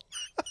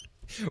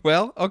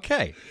 Well,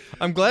 okay.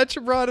 I'm glad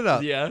you brought it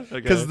up. Yeah,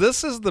 okay. Because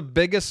this is the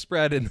biggest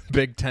spread in the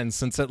Big Ten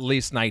since at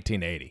least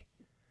 1980.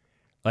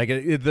 Like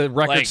the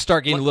records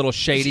start getting a little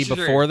shady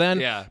before then.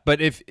 Yeah.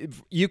 But if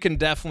you can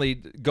definitely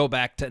go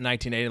back to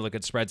 1980 and look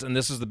at spreads, and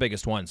this is the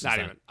biggest one since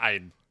then.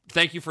 I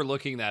thank you for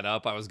looking that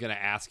up. I was going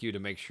to ask you to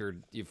make sure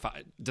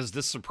does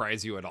this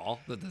surprise you at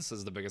all that this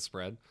is the biggest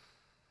spread?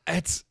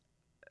 I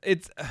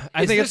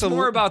think it's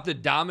more about the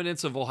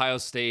dominance of Ohio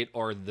State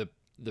or the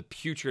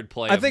putrid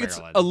play of Maryland? I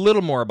think it's a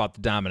little more about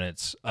the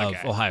dominance of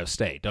Ohio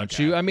State, don't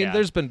you? I mean,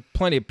 there's been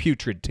plenty of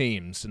putrid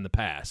teams in the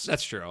past.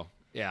 That's true.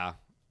 Yeah.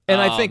 And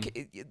I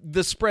think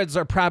the spreads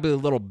are probably a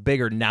little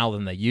bigger now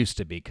than they used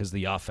to be because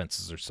the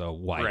offenses are so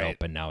wide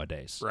open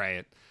nowadays.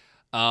 Right.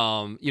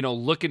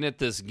 Looking at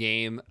this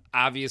game,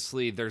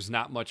 obviously there's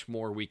not much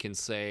more we can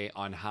say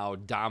on how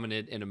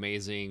dominant and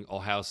amazing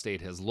Ohio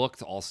State has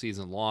looked all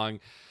season long.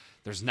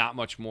 There's not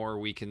much more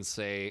we can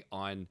say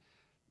on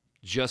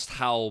just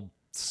how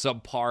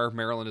subpar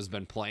Maryland has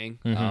been playing.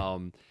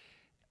 Mm-hmm.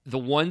 The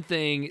one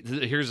thing,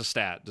 here's a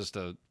stat just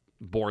to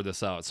bore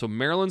this out. So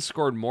Maryland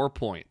scored more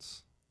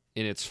points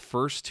in its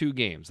first 2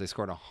 games. They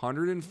scored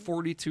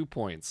 142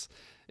 points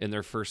in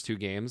their first 2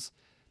 games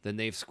than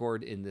they've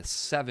scored in the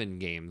 7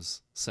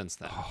 games since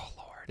then. Oh,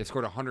 Lord. They've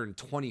scored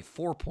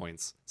 124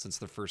 points since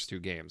the first 2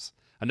 games.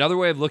 Another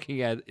way of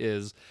looking at it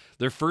is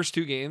their first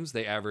 2 games,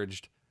 they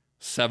averaged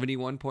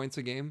 71 points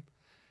a game.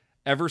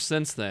 Ever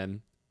since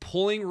then,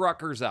 pulling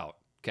Rutgers out,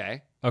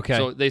 okay?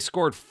 So they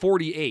scored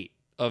 48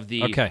 of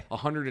the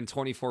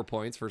 124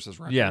 points versus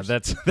Rutgers. Yeah,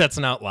 that's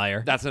an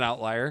outlier. That's an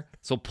outlier.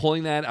 So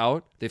pulling that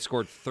out, they've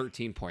scored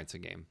 13 points a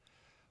game.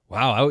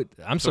 Wow,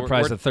 I'm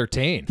surprised at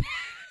 13.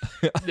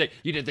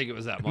 You didn't think it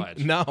was that much?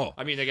 No.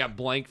 I mean, they got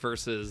blank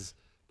versus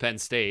Penn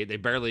State.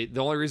 The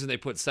only reason they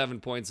put 7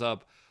 points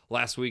up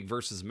last week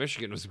versus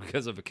Michigan was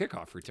because of a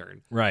kickoff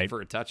return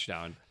for a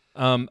touchdown.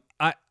 I'm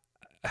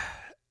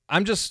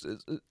just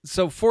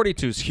so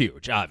 42 is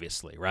huge,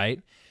 obviously,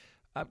 right?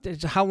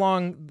 How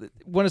long,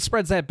 when it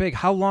spreads that big,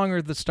 how long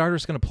are the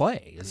starters going to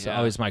play? Is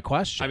always my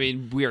question. I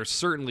mean, we are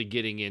certainly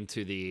getting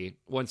into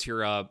once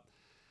you're up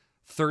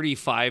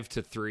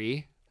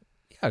 35-3.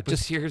 Yeah,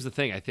 here's the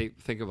thing. I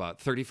think about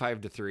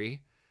 35-3.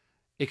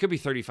 It could be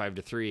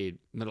 35-3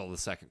 middle of the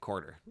second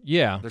quarter.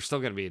 Yeah, they're still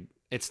going to be.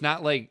 It's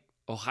not like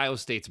Ohio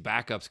State's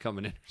backups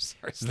coming in.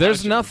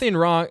 There's nothing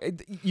wrong.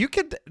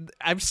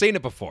 I've seen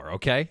it before.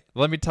 Okay,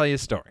 let me tell you a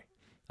story.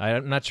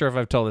 I'm not sure if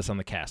I've told this on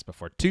the cast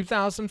before.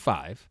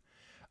 2005.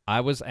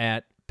 I was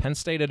at Penn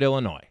State at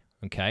Illinois,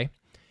 okay?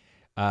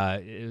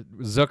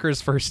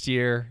 Zucker's first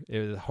year. It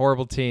was a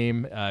horrible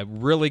team.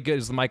 Really good. It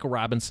was the Michael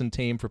Robinson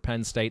team for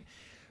Penn State.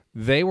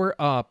 They were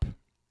up.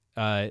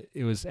 It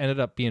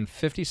ended up being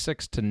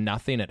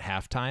 56-0 at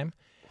halftime.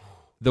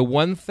 The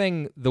one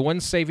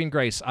saving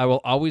grace, I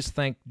will always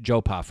thank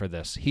Joe Pa for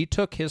this. He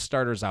took his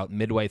starters out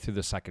midway through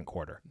the second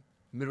quarter.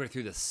 Midway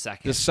through the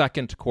second? The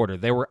second quarter.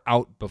 They were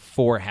out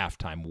before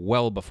halftime,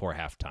 well before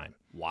halftime.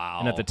 Wow.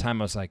 And at the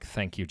time, I was like,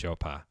 thank you, Joe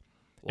Pa.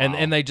 Wow.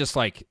 And they just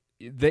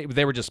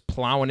they were just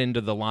plowing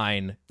into the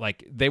line.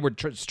 Like they were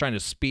just trying to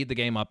speed the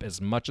game up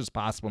as much as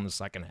possible in the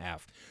second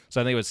half.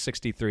 So I think it was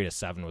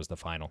 63-7 was the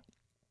final.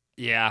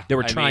 Yeah. They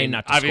were trying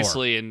not to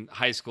obviously, score. In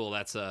high school,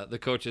 that's the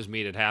coaches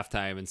meet at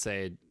halftime and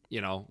say,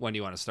 when do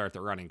you want to start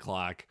the running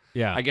clock?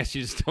 Yeah. I guess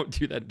you just don't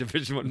do that in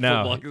Division I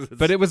football.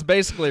 But it was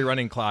basically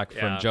running clock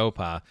from Joe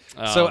Pa.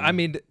 So, I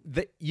mean,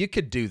 you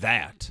could do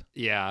that.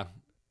 Yeah.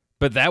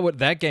 But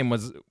that game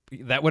would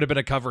have been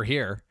a cover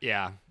here.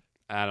 Yeah,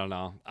 I don't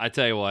know. I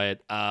tell you what,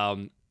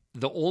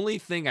 the only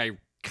thing I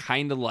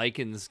kind of like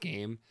in this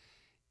game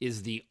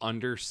is the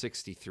under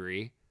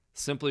 63,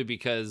 simply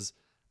because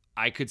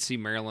I could see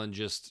Maryland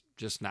just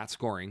not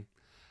scoring.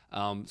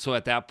 So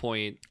at that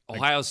point,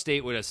 Ohio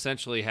State would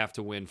essentially have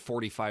to win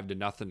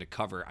 45-0 to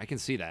cover. I can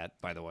see that,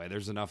 by the way.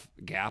 There's enough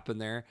gap in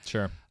there.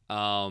 Sure.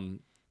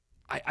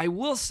 I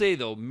will say,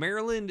 though,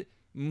 Maryland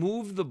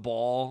moved the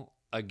ball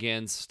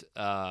against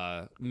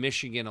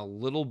Michigan a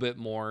little bit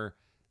more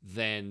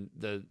than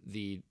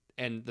the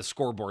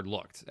scoreboard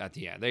looked at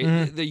the end.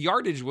 The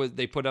yardage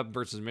they put up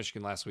versus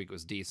Michigan last week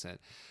was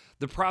decent.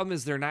 The problem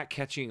is they're not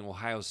catching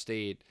Ohio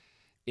State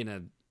in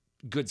a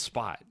good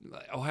spot.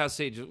 Ohio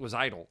State was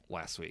idle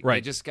last week. Right.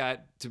 They just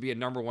got to be a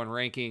number 1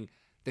 ranking.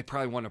 They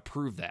probably want to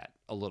prove that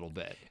a little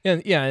bit.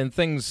 And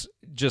things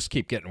just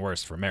keep getting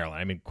worse for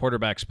Maryland. I mean,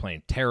 quarterback's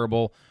playing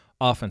terrible.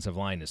 Offensive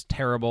line is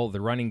terrible.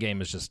 The running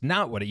game is just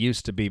not what it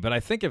used to be. But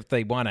I think if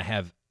they want to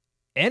have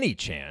any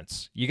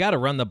chance, you got to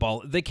run the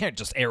ball. They can't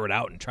just air it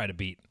out and try to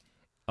beat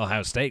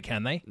Ohio State,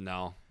 can they?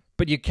 No.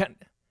 But you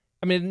can't.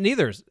 I mean,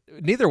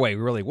 neither way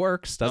really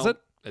works, does it?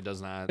 It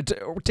does not.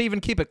 To even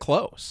keep it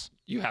close.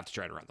 You have to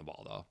try to run the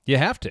ball, though. You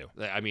have to.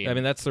 I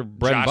mean that's their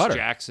bread and butter. Josh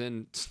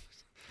Jackson,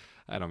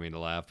 I don't mean to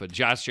laugh, but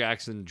Josh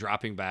Jackson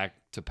dropping back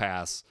to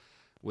pass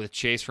with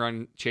Chase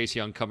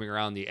Young coming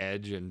around the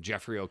edge and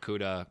Jeffrey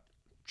Okudah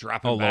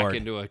dropping back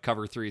into a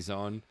cover 3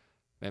 zone.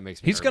 That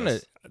makes me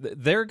nervous.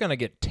 They're gonna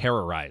get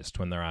terrorized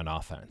when they're on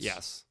offense.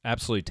 Yes.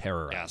 Absolutely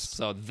terrorized. Yes.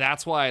 So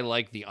that's why I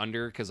like the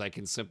under, because I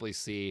can simply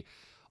see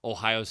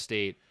Ohio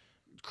State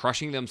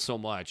crushing them so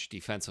much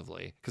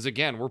defensively. Because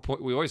again,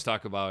 we always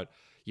talk about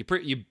you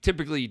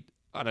typically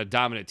on a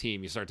dominant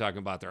team, you start talking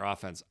about their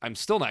offense. I'm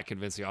still not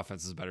convinced the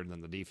offense is better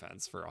than the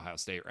defense for Ohio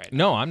State right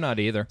now. No, I'm not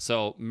either.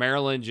 So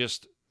Maryland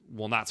just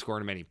will not score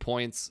many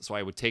points. So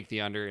I would take the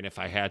under, and if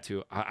I had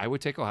to, I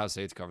would take Ohio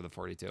State to cover the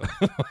 42.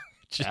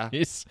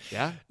 Jeez.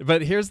 Yeah.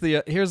 But here's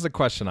the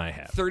question I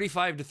have.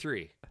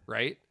 35-3,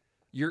 right?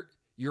 You're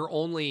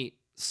only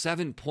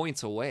 7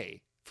 points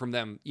away from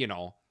them,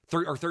 or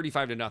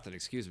 35-0,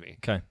 excuse me.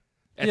 Okay.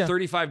 At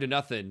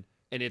 35-0,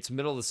 and it's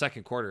middle of the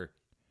second quarter.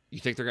 You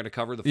think they're going to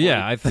cover the 42?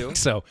 Yeah, I think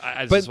so.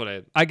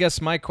 I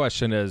guess my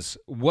question is,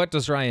 what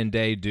does Ryan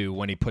Day do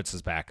when he puts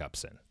his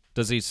backups in?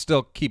 Does he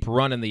still keep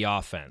running the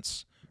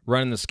offense,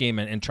 running the scheme,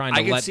 and trying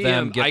to let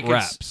them get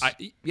reps?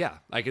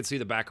 I could see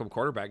the backup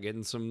quarterback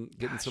getting some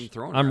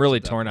throwing. I'm really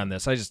torn on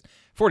this.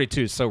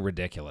 42 is so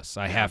ridiculous.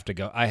 I have to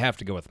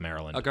go with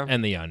Maryland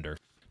and the under.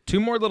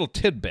 2 more little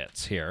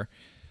tidbits here.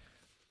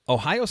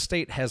 Ohio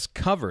State has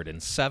covered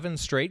in 7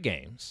 straight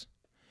games,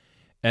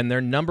 and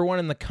they're number 1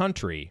 in the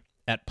country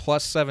at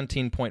plus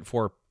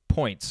 17.4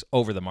 points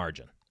over the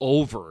margin.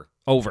 Over.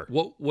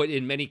 What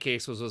in many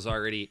cases was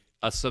already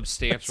a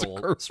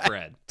substantial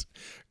spread.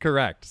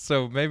 Correct.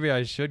 So maybe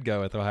I should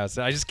go with Ohio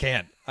State. I just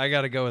can't. I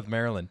got to go with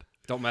Maryland.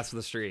 Don't mess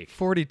with the streak.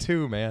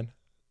 42, man.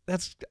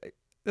 That's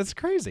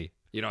crazy.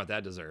 You know what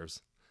that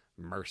deserves?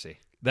 Mercy.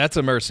 That's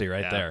a mercy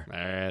right there. All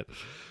right.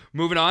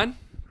 Moving on.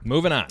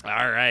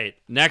 All right.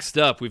 Next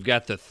up, we've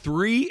got the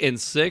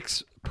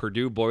 3-6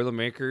 Purdue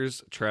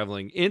Boilermakers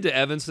traveling into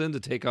Evanston to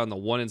take on the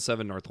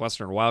 1-7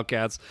 Northwestern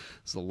Wildcats.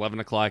 It's an 11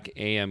 o'clock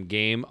a.m.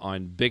 game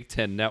on Big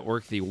Ten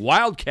Network. The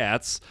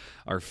Wildcats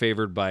are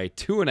favored by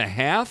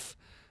 2.5,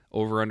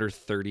 over under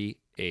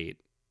 38.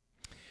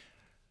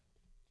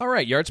 All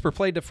right, yards per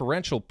play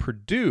differential,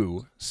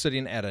 Purdue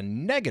sitting at a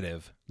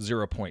negative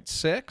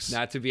 0.6.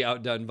 Not to be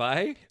outdone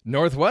by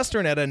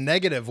Northwestern at a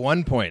negative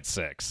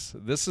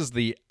 1.6. This is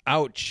the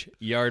ouch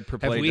yard per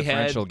play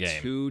differential game.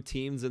 Have we had 2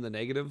 teams in the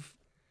negative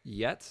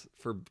yet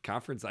for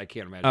conference? I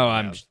can't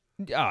imagine.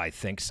 I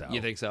think so. You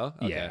think so?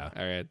 Okay. Yeah.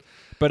 All right.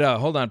 But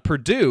hold on.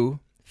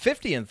 Purdue,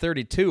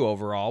 50-32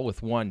 overall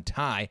with 1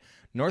 tie.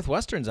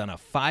 Northwestern's on a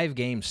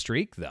 5-game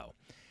streak, though.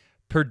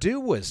 Purdue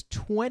was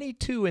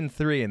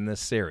 22-3 in this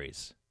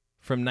series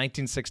from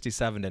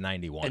 1967 to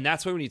 91. And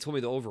that's why when you told me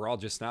the overall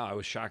just now, I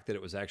was shocked that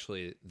it was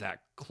actually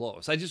that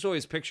close. I just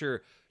always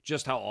picture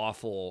just how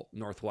awful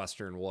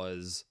Northwestern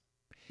was,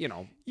 back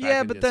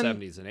in the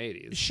 70s and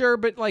 80s. Sure,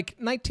 but like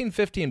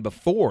 1950 and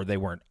before, they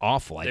weren't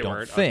awful, I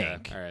don't think.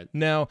 Okay. All right.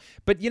 No,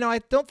 but I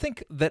don't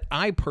think that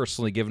I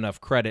personally give enough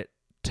credit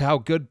to how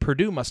good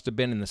Purdue must have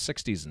been in the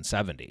 60s and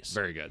 70s.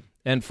 Very good.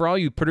 And for all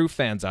you Purdue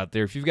fans out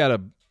there, if you've got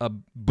a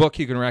book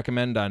you can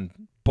recommend on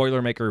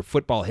Boilermaker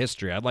football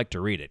history, I'd like to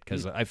read it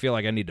because I feel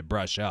like I need to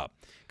brush up.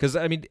 Because,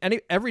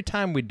 every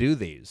time we do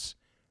these,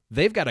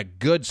 they've got a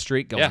good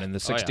streak going in the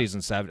 60s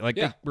and 70s.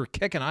 They were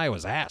kicking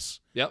Iowa's ass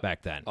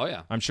back then. Oh,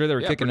 yeah. I'm sure they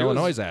were kicking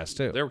Illinois' ass,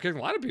 too. They were kicking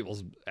a lot of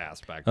people's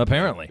ass back then.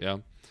 Apparently.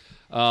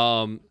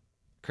 Yeah.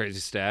 Crazy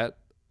stat.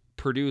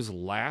 Purdue's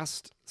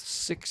last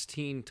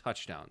 16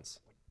 touchdowns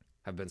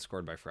have been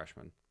scored by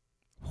freshmen.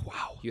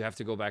 Wow. You have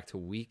to go back to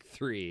week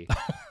 3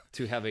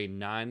 to have a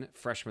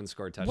non-freshman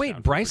scored touchdown.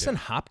 Wait, Bryson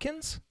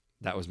Hopkins?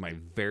 That was my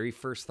very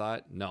first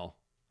thought. No,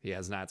 he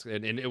has not.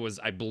 And it was,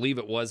 I believe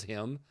it was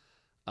him.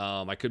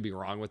 I could be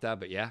wrong with that,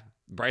 but yeah.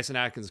 Bryson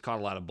Hopkins caught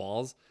a lot of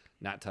balls.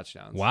 not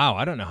touchdowns. Wow,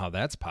 I don't know how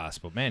that's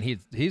possible. Man,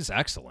 he's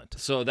excellent.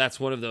 So that's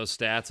one of those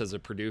stats as a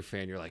Purdue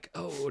fan. You're like,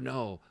 oh,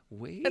 no,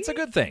 wait. That's a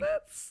good thing.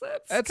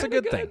 That's a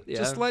good thing. Yeah.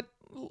 Just let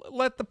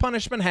the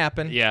punishment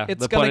happen. Yeah,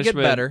 it's going to get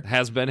better.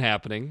 Has been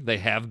happening. They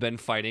have been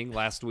fighting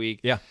last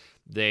week. Yeah.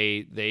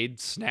 They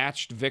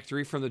snatched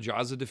victory from the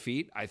jaws of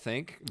defeat, I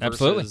think,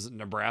 versus Absolutely.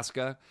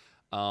 Nebraska.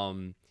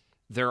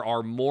 There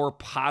are more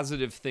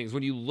positive things.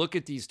 When you look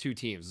at these two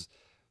teams,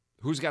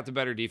 who's got the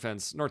better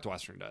defense?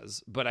 Northwestern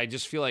does. But I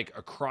just feel like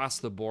across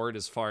the board,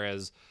 as far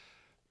as,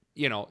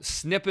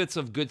 snippets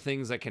of good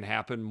things that can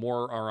happen,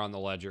 more are on the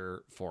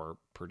ledger for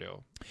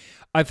Purdue.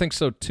 I think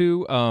so,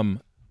 too.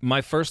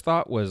 My first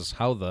thought was,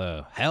 how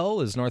the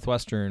hell is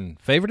Northwestern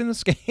favored in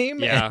this game?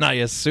 Yeah. And I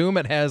assume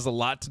it has a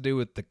lot to do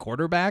with the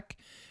quarterback,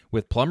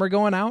 with Plummer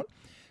going out.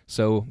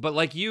 So, but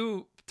like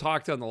you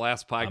talked on the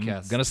last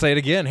podcast, I'm going to say it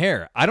again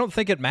here. I don't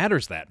think it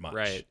matters that much.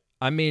 Right.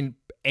 I mean,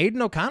 Aiden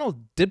O'Connell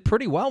did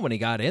pretty well when he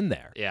got in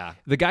there. Yeah.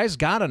 The guy's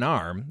got an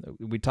arm.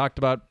 We talked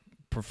about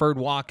preferred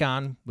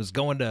walk-on, was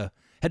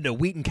heading to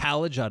Wheaton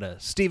College out of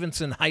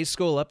Stevenson High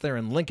School up there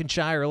in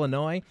Lincolnshire,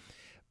 Illinois.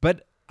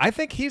 But I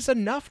think he's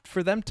enough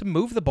for them to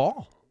move the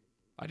ball.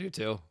 I do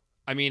too.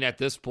 I mean, at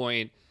this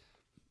point,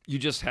 you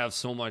just have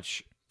so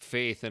much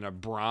faith in a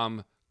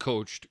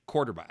Brom-coached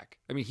quarterback.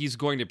 I mean, he's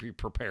going to be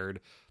prepared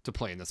to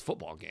play in this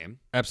football game.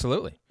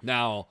 Absolutely.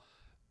 Now,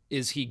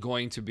 is he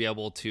going to be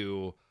able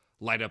to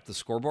light up the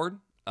scoreboard?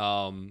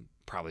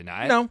 Probably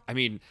not. No. I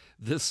mean,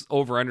 this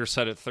over-under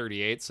set at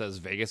 38 says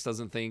Vegas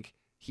doesn't think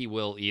he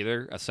will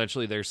either.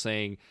 Essentially, they're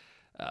saying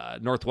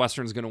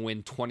Northwestern's going to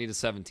win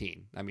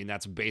 20-17. I mean,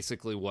 that's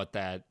basically what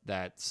that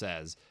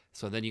says.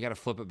 So then you got to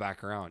flip it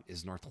back around.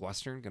 Is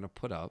Northwestern going to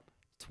put up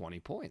 20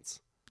 points?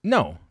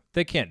 No,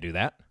 they can't do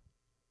that.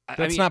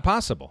 That's not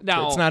possible.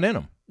 Now, it's not in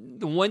them.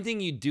 The one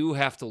thing you do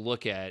have to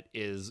look at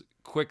is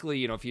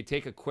quickly, if you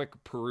take a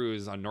quick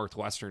peruse on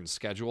Northwestern's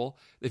schedule,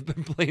 they've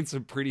been playing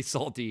some pretty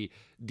salty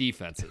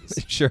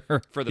defenses.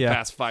 Sure. For the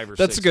past 5 or 6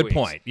 That's a good weeks.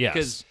 point. Yes.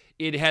 Because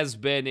it has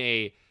been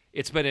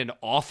an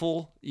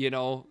awful,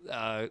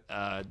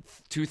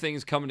 two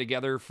things coming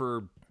together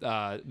for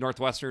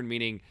Northwestern,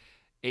 meaning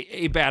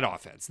a bad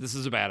offense. This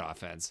is a bad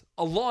offense,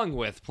 along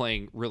with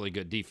playing really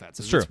good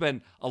defenses. Sure. It's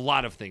been a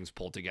lot of things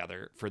pulled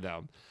together for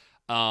them.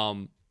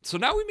 So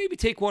now we maybe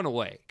take one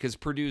away because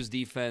Purdue's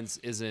defense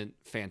isn't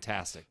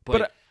fantastic.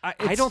 But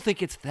I don't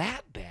think it's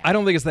that bad. I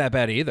don't think it's that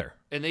bad either.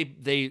 And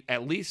they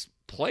at least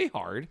play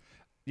hard.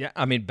 Yeah,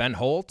 I mean, Ben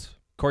Holt,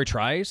 Corey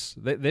Trice,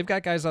 they've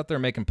got guys out there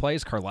making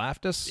plays.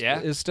 Karlaftis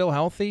is still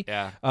healthy.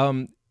 Yeah.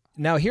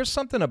 Now, here's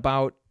something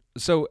about –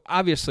 so,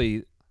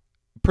 obviously,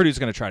 Purdue's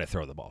going to try to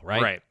throw the ball,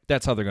 right? Right.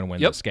 That's how they're going to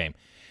win this game.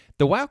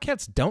 The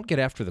Wildcats don't get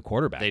after the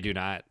quarterback. They do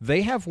not.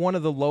 They have one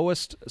of the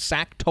lowest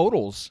sack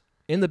totals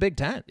in the Big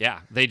Ten. Yeah,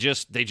 they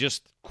just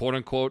quote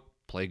unquote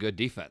play good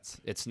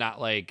defense. It's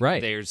not like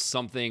there's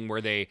something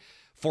where they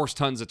force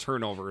tons of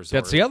turnovers.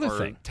 That's the other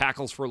thing.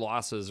 Tackles for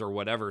losses or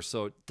whatever.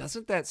 So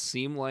doesn't that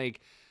seem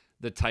like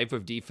the type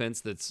of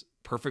defense that's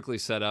perfectly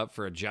set up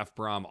for a Jeff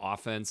Brom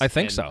offense? I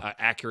think so. An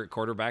accurate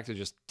quarterback to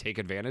just take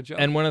advantage of.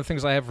 And one of the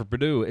things I have for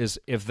Purdue is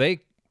if they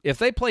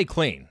play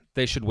clean,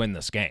 they should win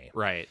this game.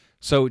 Right.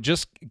 So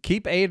just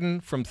keep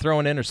Aiden from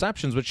throwing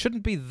interceptions, which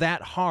shouldn't be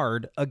that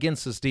hard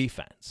against this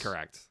defense.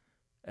 Correct.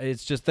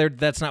 It's just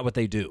that's not what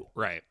they do.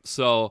 Right.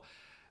 So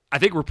I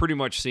think we're pretty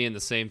much seeing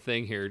the same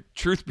thing here.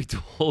 Truth be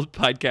told,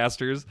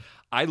 podcasters,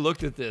 I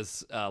looked at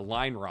this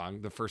line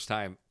wrong the first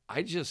time.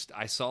 I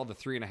saw the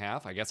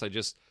 3.5. I guess I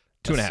just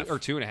 2.5 or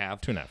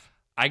 2.5. 2.5.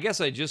 I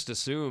guess I just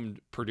assumed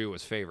Purdue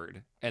was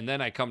favored, and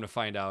then I come to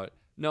find out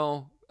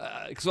no.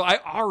 So I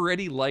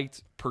already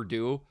liked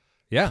Purdue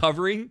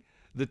covering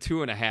the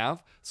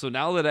 2.5. So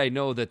now that I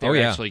know that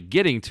they're actually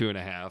getting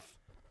 2.5.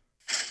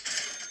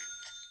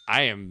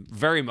 I am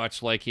very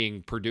much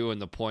liking Purdue in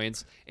the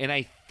points, and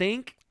I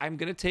think I'm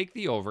going to take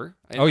the over.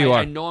 And you are.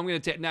 I know I'm going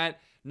to take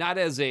not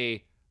as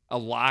a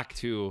lock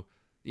to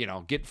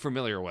get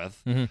familiar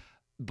with,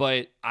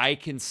 but I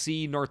can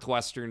see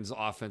Northwestern's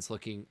offense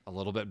looking a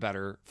little bit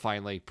better.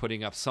 Finally,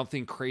 putting up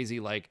something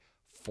crazy like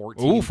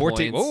 14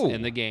 points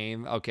in the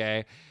game.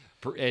 Okay,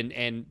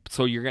 and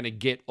so you're going to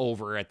get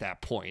over at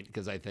that point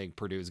because I think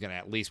Purdue is going to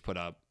at least put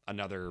up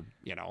another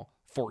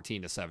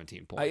 14 to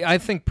 17 points. I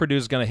think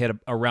Purdue's going to hit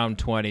around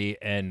 20,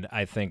 and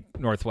I think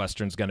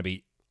Northwestern's going to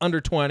be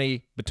under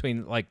 20,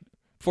 between like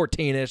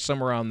 14-ish,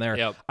 somewhere around there.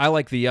 Yep. I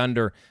like the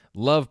under.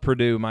 Love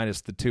Purdue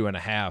minus the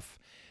 2.5.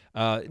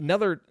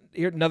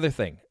 Another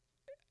thing.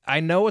 I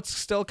know it's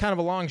still kind of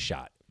a long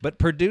shot, but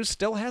Purdue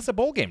still has a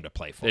bowl game to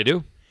play for. They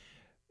do.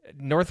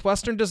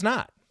 Northwestern does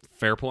not.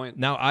 Fair point.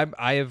 Now,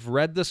 I have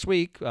read this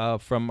week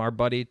from our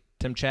buddy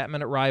Tim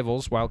Chapman at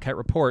Rivals, Wildcat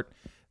Report,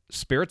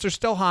 spirits are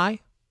still high.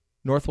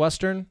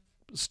 Northwestern,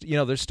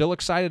 they're still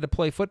excited to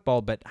play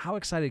football, but how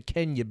excited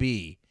can you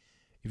be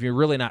if you're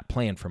really not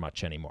playing for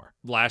much anymore?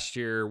 Last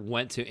year,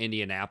 went to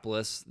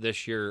Indianapolis.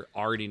 This year,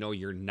 already know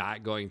you're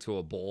not going to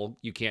a bowl.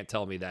 You can't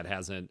tell me that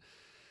hasn't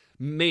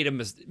made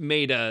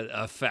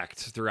a effect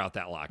throughout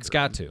that locker room. It's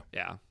got to.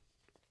 Yeah.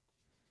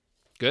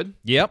 Good?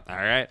 Yep. All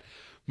right.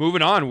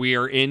 Moving on, we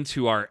are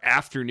into our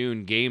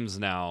afternoon games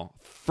now.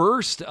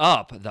 First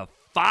up, the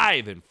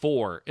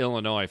 5-4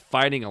 Illinois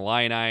Fighting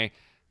Illini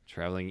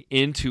traveling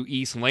into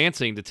East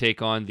Lansing to take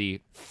on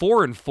the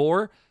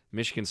 4-4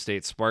 Michigan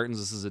State Spartans.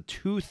 This is a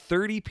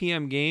 2:30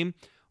 p.m. game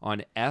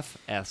on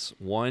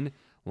FS1.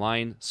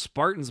 Line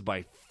Spartans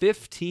by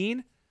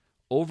 15,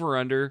 over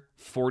under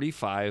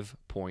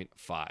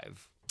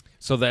 45.5.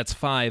 So that's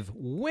 5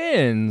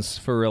 wins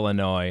for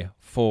Illinois,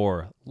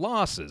 4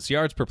 losses.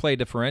 Yards per play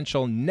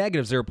differential,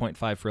 negative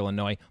 0.5 for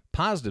Illinois,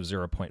 positive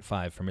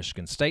 0.5 for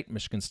Michigan State.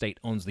 Michigan State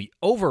owns the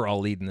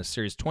overall lead in this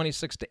series,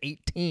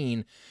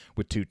 26-18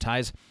 with 2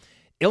 ties.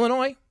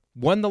 Illinois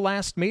won the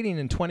last meeting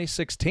in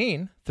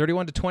 2016,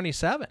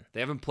 31-27.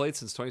 They haven't played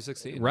since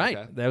 2016. Right.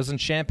 Okay. That was in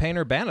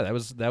Champaign-Urbana.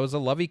 That was a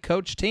Lovey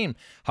coach team.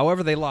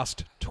 However, they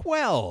lost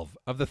 12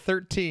 of the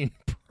 13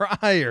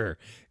 prior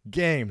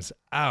games.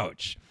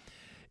 Ouch.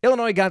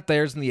 Illinois got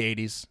theirs in the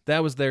 80s.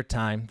 That was their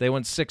time. They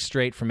went 6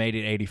 straight from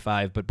 80 to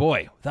 85. But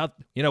boy, without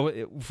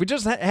if we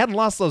just hadn't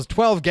lost those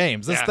 12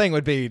 games, this thing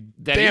would be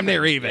damn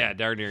near even. Yeah,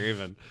 darn near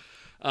even.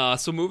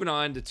 So moving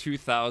on to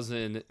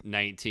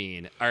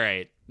 2019. All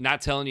right,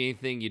 not telling you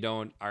anything you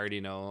don't already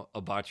know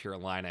about your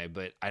Illini,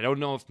 but I don't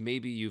know if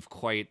maybe you've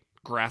quite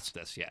grasped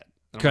this yet.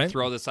 I'm going to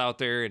throw this out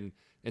there and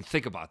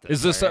think about this.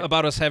 Is this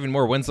about us having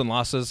more wins than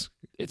losses?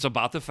 It's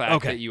about the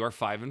fact that you are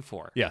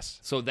 5-4. Yes.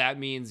 So that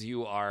means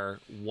you are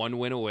 1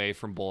 win away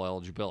from bowl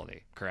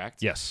eligibility,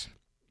 correct? Yes.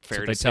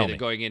 Fair to say that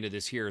going into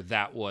this year,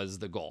 that was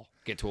the goal,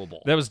 get to a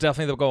bowl. That was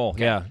definitely the goal.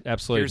 Okay. Yeah,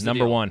 absolutely. Here's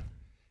Number 1.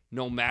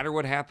 No matter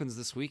what happens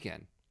this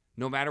weekend,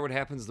 no matter what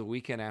happens the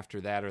weekend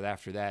after that or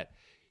after that,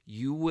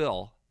 you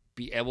will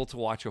be able to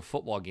watch a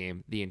football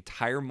game the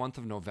entire month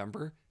of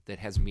November that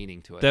has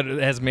meaning to it. That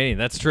has meaning.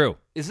 That's true.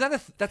 Is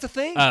that that's a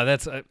thing?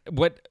 That's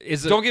what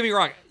is it? Don't get me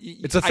wrong.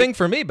 It's a thing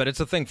for me, but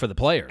it's a thing for the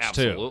players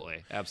too.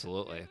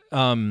 Absolutely.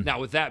 Now,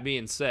 with that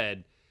being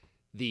said,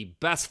 the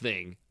best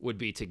thing would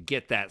be to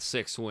get that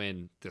 6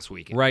 win this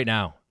weekend. Right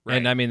now. Right.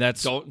 And I mean,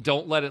 that's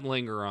don't let it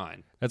linger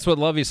on. That's what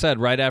Lovey said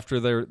right after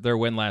their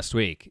win last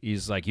week.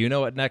 He's like, you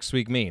know what next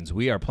week means?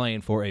 We are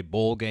playing for a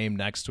bowl game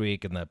next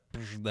week, and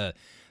the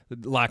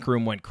locker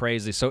room went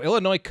crazy. So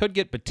Illinois could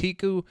get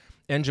Batiku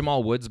and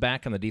Jamal Woods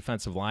back on the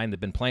defensive line. They've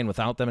been playing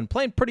without them and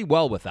playing pretty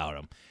well without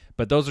them.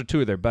 But those are 2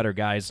 of their better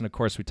guys. And, of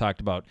course, we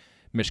talked about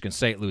Michigan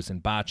State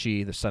losing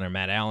Bocce, the center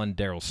Matt Allen,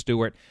 Darryl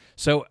Stewart.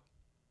 So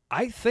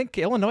I think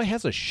Illinois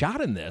has a shot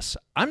in this.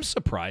 I'm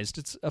surprised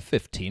it's a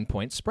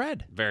 15-point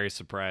spread. Very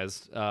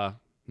surprised.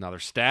 Another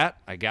stat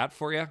I got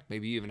for you.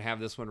 Maybe you even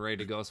have this one ready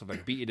to go. So if I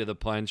beat you to the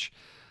punch,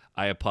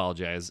 I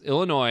apologize.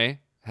 Illinois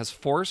has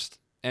forced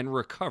and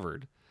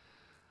recovered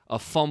a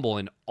fumble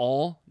in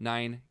all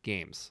 9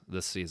 games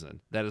this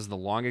season. That is the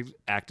longest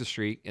active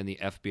streak in the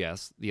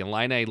FBS. The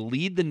Illini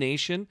lead the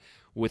nation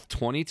with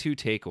 22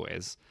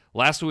 takeaways.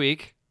 Last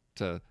week,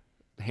 to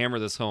hammer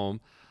this home,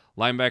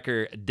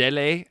 linebacker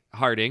Dele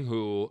Harding,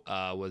 who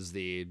was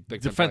the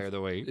Big Ten Player of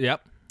the Week,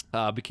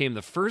 became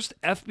the first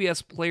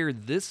FBS player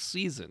this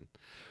season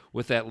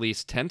with at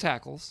least 10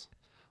 tackles,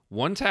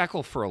 1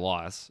 tackle for a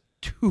loss,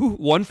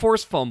 1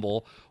 forced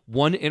fumble,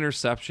 1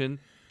 interception,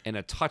 and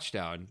a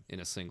touchdown in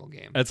a single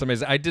game. That's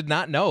amazing. I did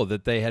not know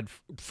that they had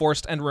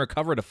forced and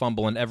recovered a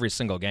fumble in every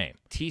single game.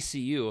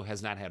 TCU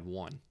has not had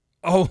 1.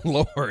 Oh,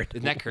 Lord.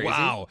 Isn't that crazy?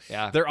 Wow.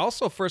 Yeah. They're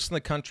also first in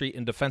the country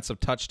in defensive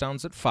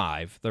touchdowns at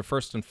 5. They're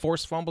first in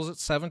forced fumbles at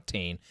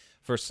 17.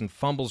 First in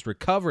fumbles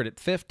recovered at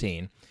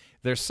 15.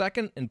 They're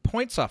second in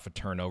points off of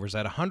turnovers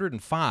at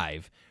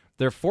 105.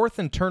 They're 4th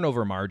in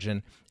turnover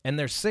margin, and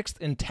they're 6th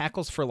in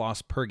tackles for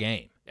loss per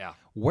game. Yeah.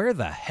 Where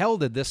the hell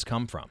did this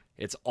come from?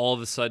 It's all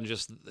of a sudden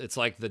it's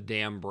like the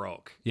dam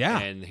broke. Yeah.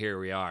 And here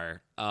we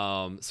are.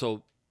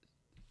 So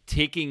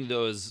taking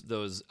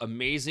those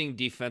amazing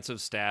defensive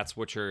stats,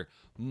 which are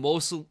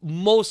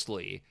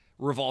mostly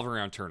revolve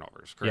around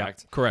turnovers,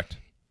 correct? Yeah, correct.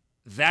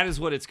 That is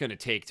what it's going to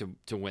take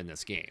to win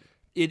this game.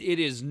 It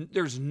is.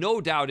 There's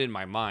no doubt in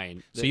my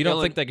mind. So you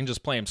don't think they can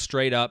just play them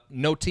straight up?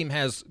 No team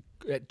has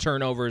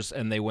turnovers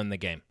and they win the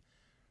game.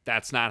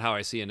 That's not how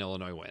I see an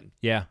Illinois win.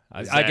 Yeah,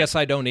 I guess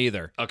I don't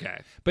either. Okay.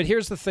 But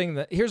here's the thing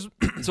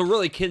so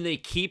really, can they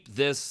keep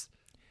this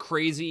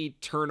crazy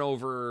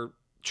turnover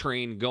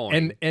train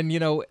going?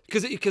 And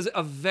because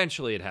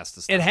eventually it has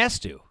to stop. It has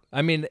to.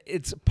 I mean,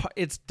 it's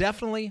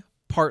definitely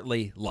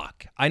partly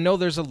luck. I know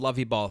there's a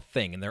Lovey ball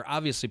thing, and they're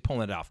obviously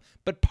pulling it off,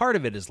 but part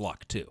of it is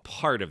luck too.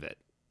 Part of it,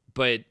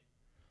 but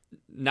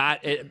not.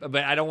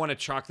 But I don't want to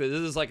chalk this.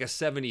 This is like a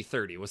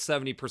 70-30, with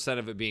 70%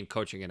 of it being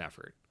coaching and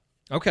effort.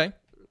 Okay.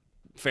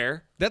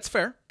 Fair? That's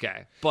fair.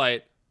 Okay.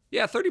 But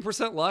yeah,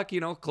 30% luck,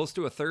 close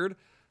to a third.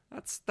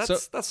 That's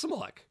some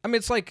luck. I mean,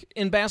 it's like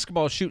in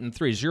basketball shooting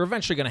threes, you're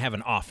eventually going to have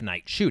an off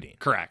night shooting.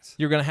 Correct.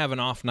 You're going to have an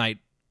off night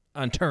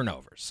on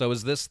turnovers. So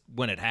is this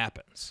when it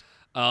happens?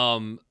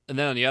 And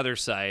then on the other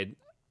side,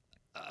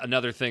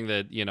 another thing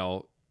that,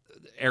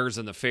 errs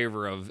in the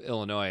favor of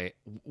Illinois,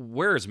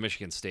 where is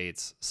Michigan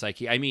State's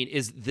psyche? I mean,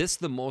 is this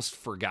the most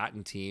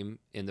forgotten team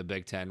in the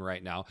Big Ten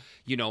right now.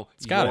 You know,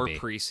 your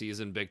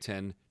preseason Big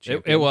Ten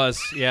champion. It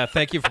was. Yeah,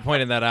 thank you for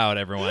pointing that out,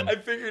 everyone. I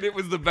figured it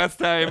was the best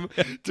time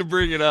to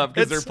bring it up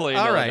because they're playing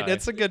all Illinois. Right.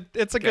 It's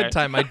a good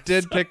time. I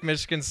did pick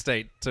Michigan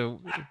State to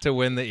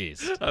win the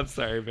East. I'm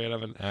sorry, man.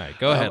 All right,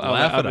 go ahead.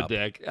 Laugh it up. I'm a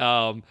dick.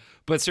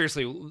 But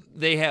seriously,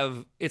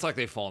 it's like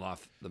they've fallen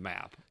off the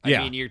map. I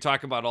mean, you're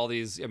talking about all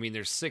these. I mean,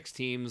 there's 6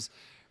 teams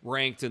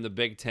ranked in the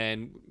Big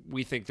Ten.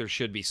 We think there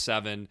should be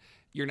 7.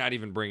 You're not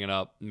even bringing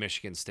up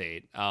Michigan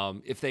State.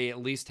 If they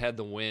at least had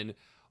the win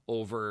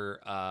over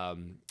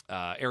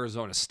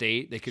Arizona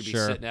State, they could be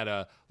sitting at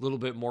a little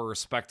bit more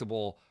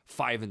respectable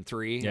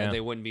 5-3, and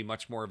they wouldn't be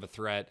much more of a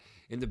threat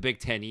in the Big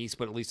Ten East,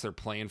 but at least they're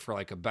playing for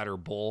like a better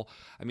bowl.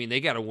 I mean, they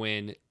got to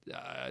win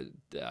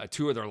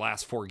 2 of their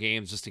last 4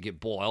 games just to get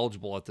bowl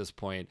eligible at this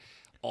point.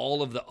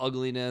 All of the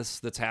ugliness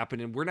that's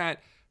happening, we're not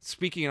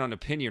speaking on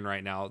opinion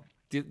right now.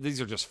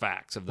 These are just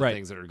facts of the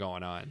things that are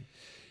going on.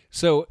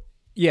 So,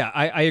 yeah,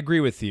 I agree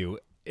with you.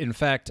 In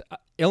fact,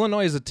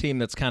 Illinois is a team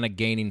that's kind of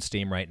gaining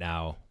steam right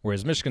now,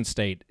 whereas Michigan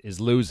State is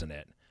losing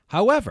it.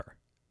 However,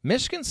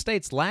 Michigan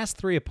State's last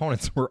 3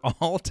 opponents were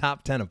all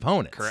top 10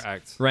 opponents.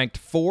 Correct. Ranked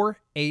 4,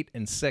 8,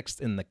 and 6th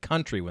in the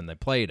country when they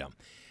played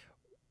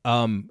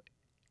them.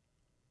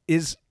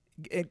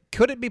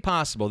 Could it be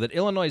possible that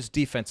Illinois'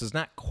 defense is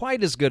not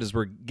quite as good as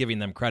we're giving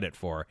them credit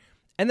for,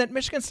 and that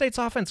Michigan State's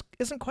offense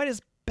isn't quite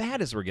as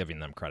bad as we're giving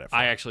them credit for?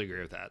 I actually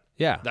agree with that.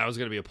 Yeah. That was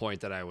going to be a point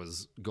that I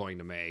was going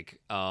to make.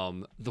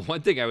 The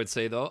one thing I would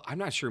say, though, I'm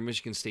not sure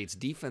Michigan State's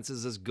defense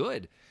is as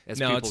good as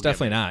people it's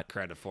definitely not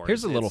credit for.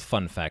 Here's a little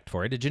fun fact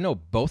for you. Did you know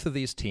both of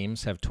these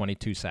teams have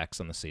 22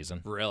 sacks on the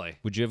season? Really?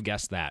 Would you have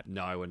guessed that?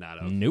 No, I would not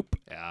have. Nope.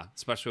 Yeah,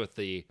 especially with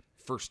the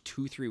first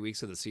 2-3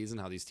 weeks of the season,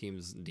 how these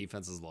teams'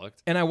 defenses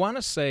looked. And I want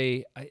to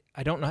say,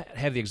 I don't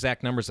have the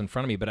exact numbers in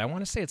front of me, but I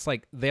want to say it's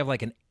like they have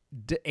like an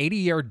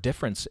 80-yard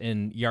difference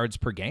in yards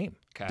per game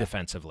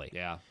defensively.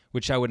 Yeah.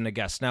 Which I wouldn't have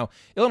guessed. Now,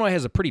 Illinois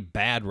has a pretty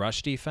bad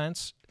rush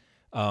defense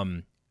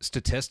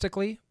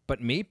statistically,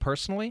 but me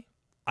personally,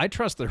 I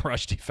trust their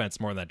rush defense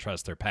more than I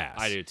trust their pass.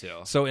 I do too.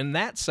 So in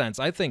that sense,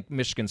 I think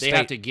Michigan State... They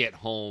have to get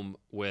home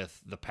with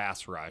the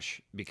pass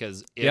rush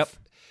because if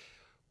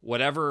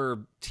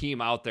whatever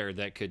team out there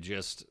that could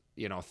just,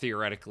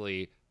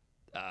 theoretically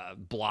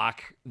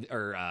block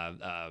or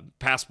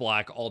pass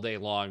block all day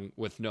long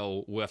with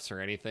no whiffs or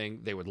anything,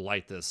 they would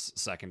light this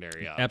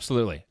secondary up.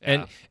 Absolutely.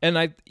 Yeah. And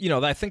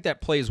I think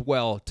that plays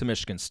well to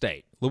Michigan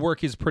State.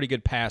 Lewerke's a pretty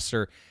good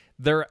passer.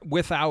 They're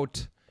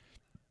without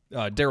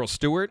Darryl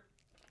Stewart.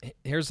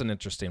 Here's an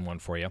interesting one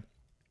for you.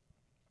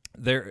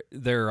 Their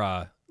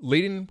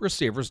leading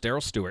receivers,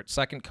 Darryl Stewart,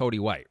 second Cody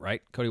White,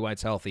 right? Cody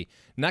White's healthy.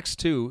 Next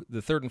to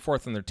the third and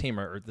fourth on their team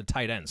are the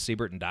tight ends,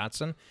 Siebert and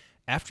Dotson.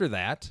 After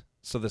that,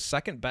 so the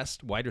second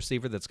best wide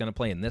receiver that's going to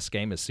play in this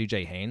game is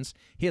C.J. Haynes.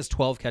 He has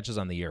 12 catches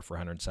on the year for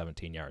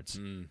 117 yards.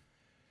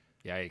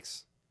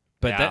 Yikes!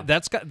 But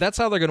that's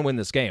how they're going to win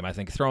this game. I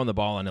think throwing the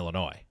ball on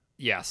Illinois.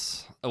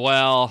 Yes.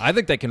 Well, I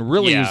think they can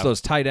really use those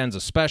tight ends,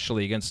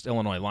 especially against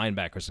Illinois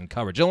linebackers in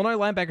coverage. Illinois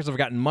linebackers have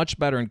gotten much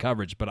better in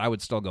coverage, but I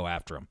would still go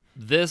after them.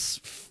 This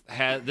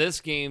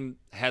game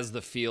has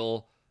the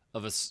feel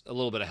of a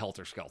little bit of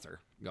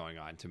helter-skelter going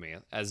on to me,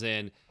 as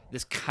in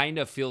this kind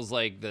of feels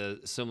like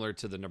similar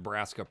to the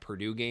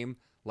Nebraska-Purdue game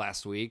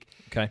last week.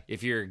 Okay.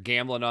 If you're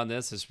gambling on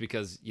this, it's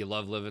because you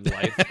love living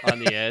life on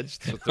the edge,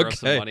 so throw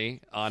some money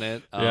on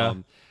it. Yeah.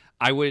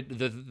 I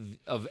would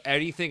of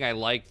anything I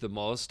like the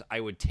most, I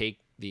would take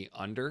the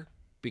under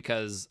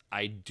because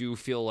I do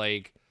feel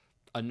like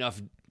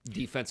enough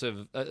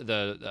defensive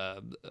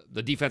the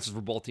defenses for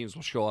both teams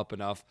will show up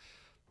enough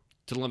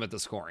to limit the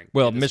scoring.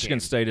 Well, Michigan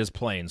State is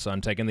playing, so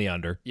I'm taking the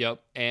under.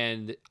 Yep,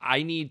 and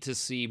I need to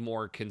see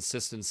more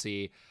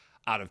consistency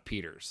out of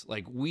Peters.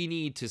 Like we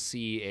need to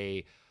see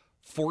a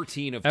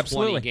 14 of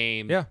 20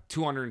 game,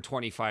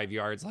 225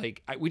 yards.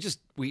 Like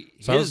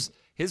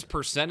his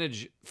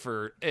percentage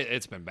for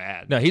it's been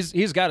bad. No,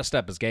 he's got to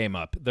step his game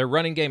up. Their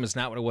running game is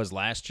not what it was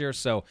last year.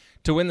 So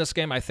to win this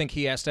game, I think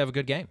he has to have a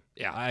good game.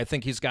 Yeah, I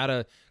think he's got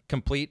to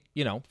complete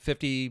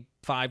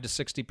 55 to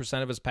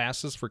 60% of his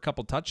passes for a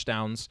couple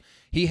touchdowns.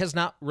 He has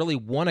not really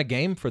won a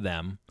game for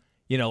them.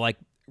 Like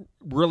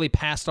really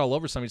passed all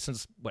over somebody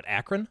since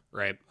Akron,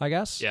 right? I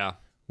guess. Yeah,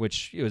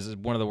 which was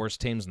one of the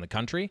worst teams in the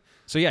country.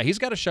 So yeah, he's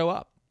got to show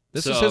up.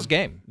 This is his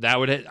game.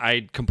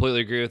 I completely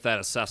agree with that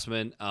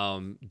assessment.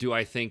 Do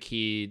I think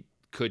he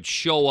could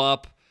show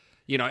up?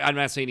 I'm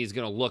not saying he's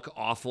going to look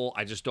awful.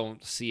 I just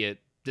don't see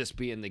this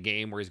being the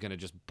game where he's going to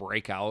just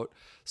break out.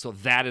 So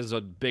that is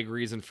a big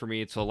reason for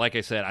me. So like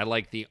I said, I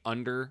like the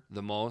under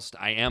the most.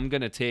 I am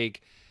going to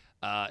take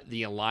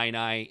the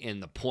Illini in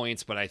the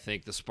points, but I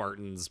think the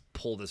Spartans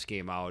pull this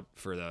game out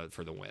for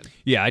the win.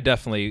 Yeah, I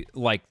definitely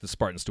like the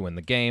Spartans to win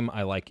the game.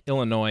 I like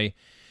Illinois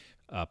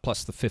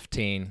plus the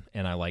 15,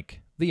 and I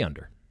like the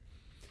under.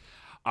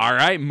 All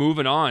right,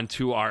 moving on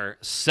to our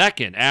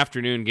second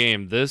afternoon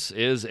game. This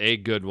is a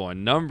good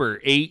one.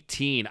 Number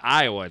 18,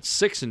 Iowa at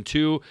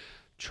 6-2,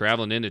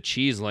 traveling into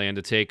Cheeseland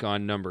to take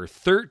on number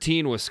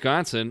 13,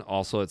 Wisconsin,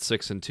 also at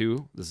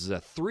 6-2. This is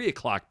a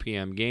 3:00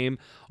 p.m. game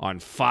on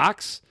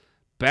Fox.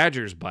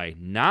 Badgers by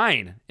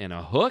 9 and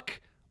a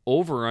hook,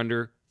 over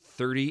under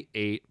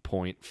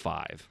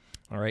 38.5.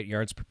 All right,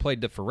 yards per play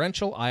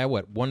differential. Iowa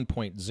at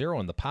 1.0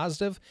 in the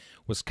positive.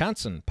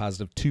 Wisconsin,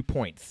 positive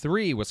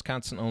 2.3.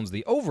 Wisconsin owns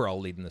the overall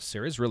lead in this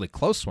series. Really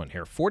close one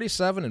here.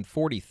 47 and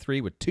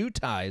 43 with 2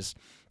 ties.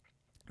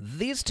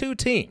 These two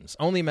teams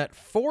only met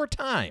 4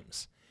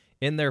 times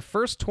in their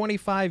first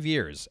 25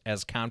 years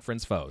as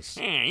conference foes.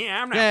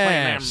 Yeah, I'm not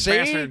playing that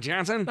bastard,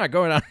 Johnson. Not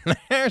going on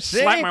there,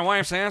 see? Slap my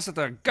wife's ass at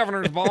the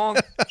governor's ball.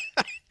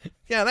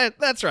 Yeah,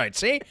 that's right,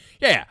 see?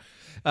 Yeah.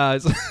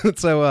 And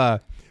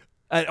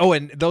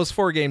those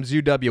 4 games,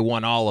 UW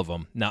won all of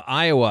them. Now,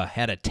 Iowa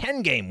had a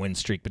 10-game win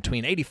streak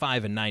between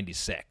 85 and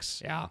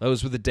 96. Yeah.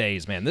 Those were the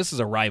days, man. This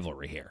is a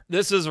rivalry here.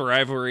 This is a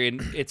rivalry,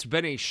 and it's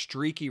been a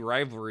streaky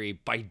rivalry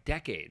by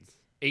decades.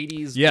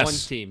 80s one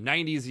team,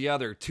 90s the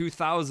other,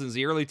 2000s,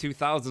 the early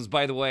 2000s,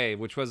 by the way,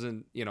 which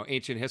wasn't,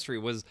 ancient history,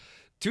 was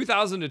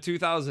 2000 to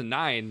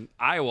 2009,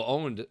 Iowa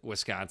owned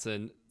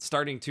Wisconsin.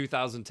 Starting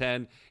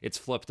 2010, it's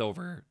flipped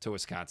over to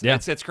Wisconsin. Yeah.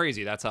 It's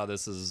crazy. That's how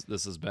this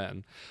has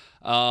been.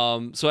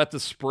 So at the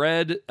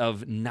spread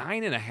of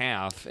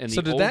 9.5 and so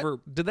the over,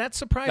 did that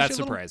surprise you? That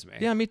surprised me.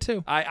 Yeah, me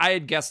too. I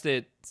had guessed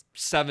it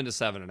 7 to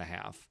 7.5,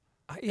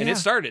 yeah. and it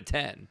started at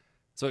 10,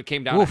 so it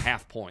came down a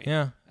half point.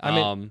 Yeah, I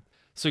mean,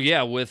 so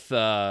yeah, with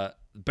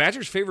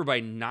Badgers favored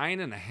by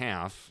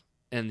 9.5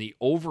 and the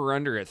over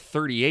under at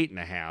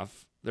 38.5.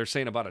 They're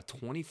saying about a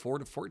 24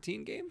 to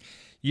 14 game.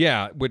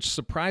 Yeah, which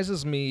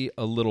surprises me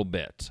a little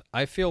bit.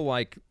 I feel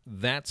like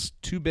that's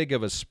too big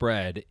of a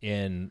spread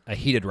in a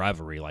heated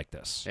rivalry like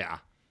this. Yeah,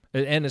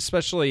 and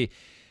especially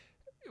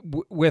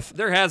with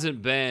there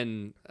hasn't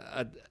been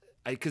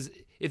because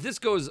if this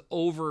goes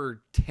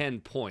over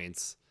 10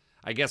 points,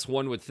 I guess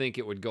one would think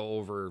it would go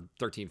over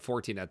 13,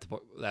 14 at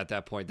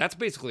that point. That's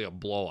basically a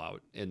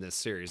blowout in this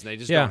series, and they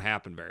just don't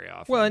happen very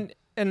often. Well,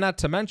 and not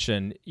to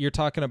mention, you're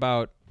talking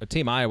about a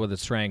team, Iowa,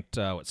 that's ranked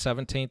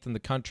 17th in the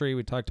country.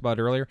 We talked about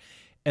earlier,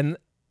 and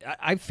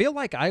I feel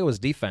like Iowa's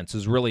defense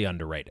is really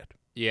underrated.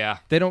 Yeah,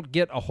 they don't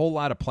get a whole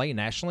lot of play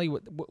nationally.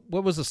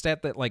 What was the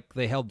stat that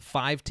they held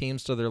 5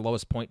 teams to their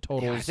lowest point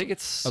totals? Yeah, I think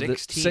it's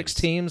 6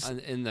 teams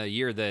in the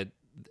year that.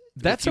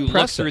 That's if you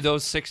impressive. Look through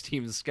those 6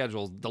 teams'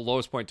 schedules, the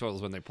lowest point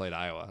totals when they played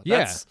Iowa.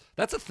 Yeah,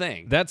 that's a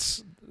thing.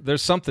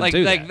 There's something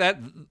to that.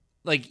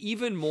 Like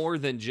even more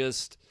than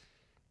just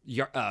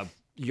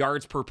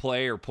yards per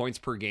play or points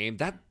per game.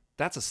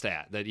 That's a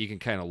stat that you can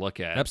kind of look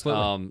at.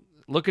 Absolutely.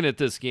 Looking at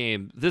this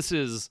game, this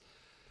is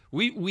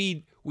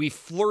we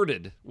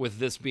flirted with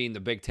this being the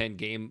Big Ten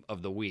game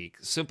of the week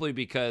simply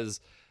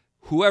because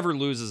whoever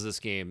loses this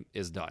game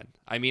is done.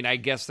 I mean, I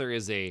guess there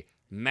is a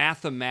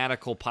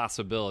mathematical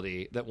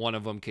possibility that one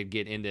of them could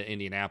get into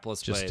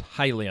Indianapolis. Just but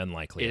highly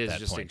unlikely it at that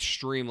is just point.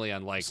 Extremely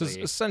unlikely. This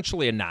is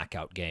essentially a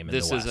knockout game in the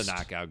West. This is a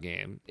knockout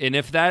game. And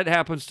if that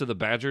happens to the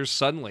Badgers,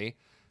 suddenly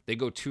they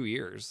go 2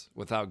 years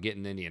without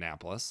getting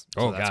Indianapolis.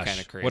 So that's kind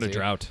of crazy. What a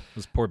drought.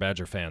 Those poor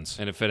Badger fans.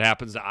 And if it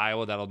happens to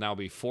Iowa, that'll now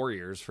be 4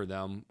 years for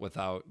them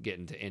without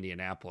getting to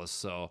Indianapolis.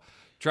 So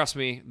trust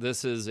me,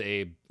 this is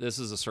a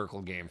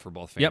circle game for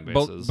both fan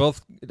bases.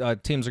 Both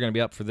teams are going to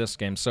be up for this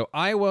game. So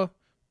Iowa,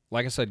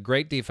 like I said,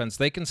 great defense.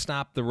 They can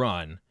stop the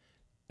run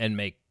and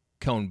make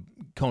Cone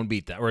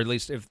beat that, or at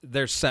least if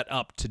they're set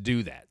up to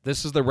do that.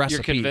 This is the recipe.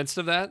 You're convinced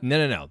of that?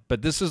 No.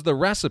 But this is the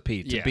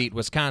recipe to beat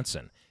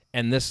Wisconsin.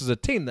 And this is a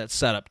team that's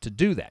set up to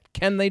do that.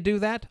 Can they do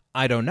that?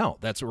 I don't know.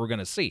 That's what we're going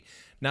to see.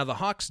 Now, the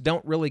Hawks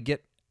don't really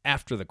get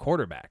after the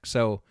quarterback.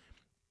 So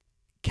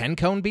can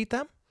Cone beat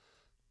them?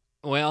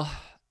 Well,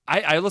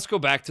 let's go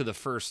back to the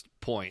first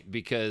point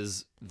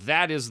because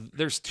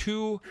there's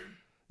two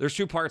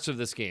parts of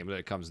this game that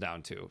it comes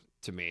down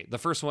to me. The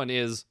first one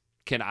is,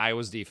 can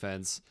Iowa's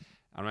defense,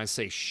 I'm going to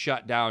say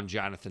shut down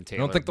Jonathan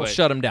Taylor. I don't think they'll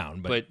shut him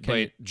down, but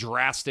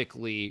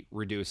drastically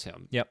reduce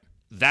him. Yep.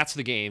 That's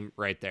the game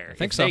right there. I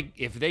think so.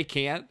 If they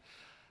can't,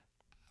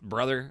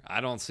 brother,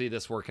 I don't see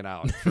this working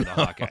out for the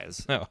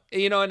Hawkeyes. No.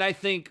 And I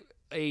think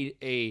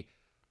a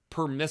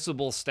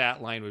permissible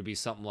stat line would be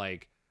something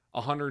like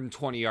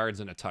 120 yards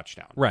and a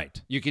touchdown.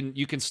 Right. You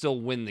can still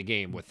win the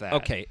game with that.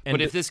 Okay.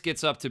 But if this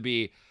gets up to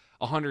be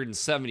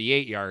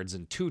 178 yards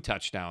and 2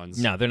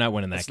 touchdowns, no, they're not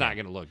winning that game. It's not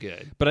going to look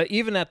good. But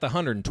even at the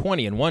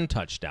 120 and 1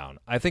 touchdown,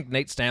 I think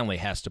Nate Stanley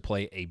has to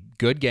play a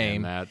good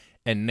game.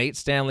 And Nate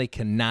Stanley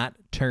cannot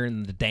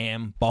turn the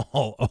damn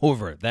ball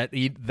over. That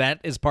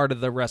is part of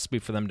the recipe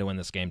for them to win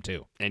this game,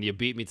 too. And you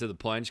beat me to the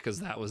punch because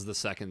that was the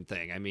second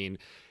thing. I mean,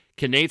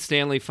 can Nate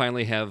Stanley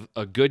finally have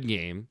a good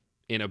game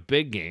in a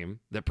big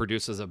game that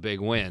produces a big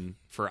win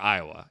for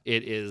Iowa?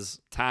 It is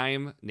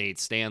time, Nate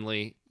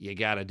Stanley. You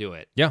got to do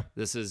it. Yeah.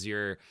 This is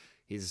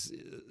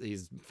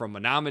he's from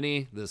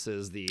Menominee. This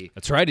is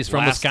That's right. He's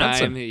from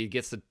Wisconsin. Time he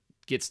gets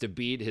to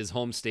beat his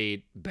home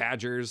state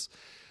Badgers.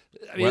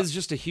 I mean, it's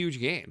just a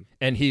huge game.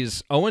 And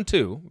he's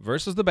 0-2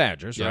 versus the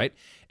Badgers, right?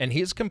 And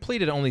he's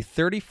completed only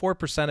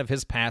 34% of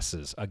his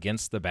passes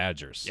against the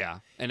Badgers.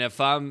 Yeah. And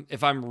if I'm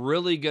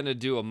really going to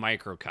do a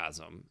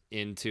microcosm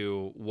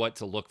into what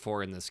to look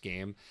for in this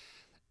game,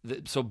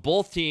 so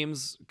both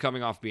teams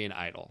coming off being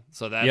idle.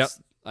 So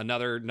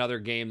Another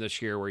game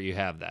this year where you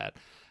have that.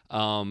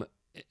 I'm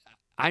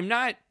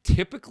not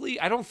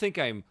I don't think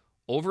I'm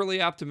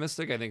overly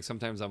optimistic. I think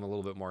sometimes I'm a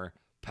little bit more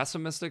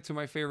pessimistic to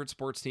my favorite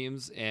sports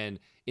teams. And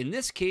in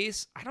this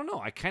case, I don't know.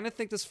 I kind of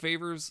think this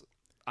favors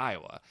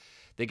Iowa.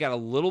 They got a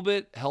little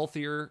bit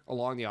healthier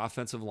along the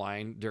offensive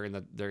line during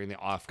the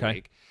off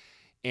week.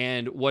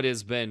 And what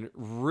has been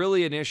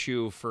really an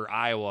issue for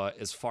Iowa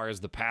as far as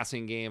the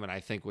passing game, and I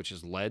think which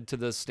has led to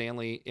the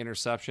Stanley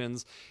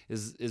interceptions,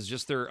 is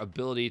just their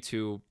ability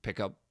to pick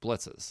up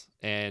blitzes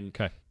and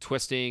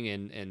twisting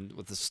and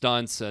with the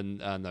stunts and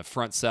the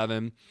front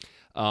seven.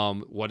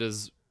 What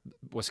does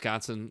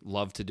Wisconsin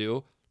love to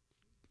do?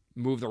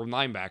 Move their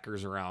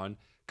linebackers around,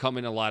 come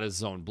in a lot of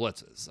zone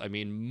blitzes. I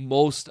mean,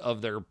 most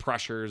of their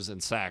pressures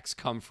and sacks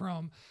come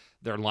from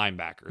their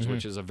linebackers,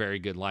 which is a very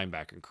good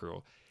linebacking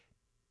crew.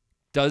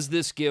 Does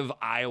this give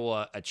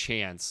Iowa a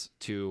chance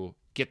to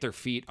get their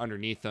feet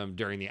underneath them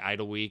during the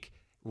idle week?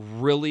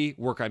 Really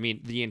work. I mean,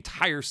 the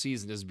entire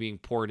season is being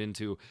poured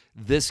into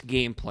this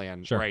game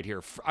plan right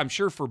here. I'm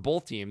sure for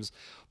both teams,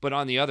 but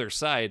on the other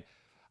side,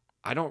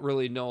 I don't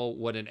really know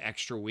what an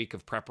extra week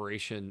of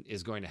preparation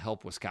is going to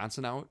help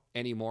Wisconsin out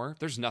anymore.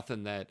 There's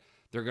nothing that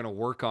they're going to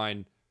work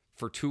on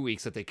for 2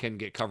 weeks that they can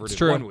get covered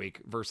in 1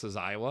 week versus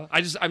Iowa.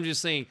 I'm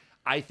just saying,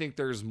 I think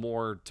there's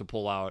more to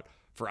pull out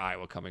for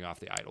Iowa coming off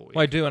the idle week.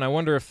 Well, I do, and I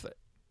wonder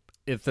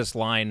if this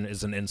line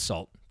is an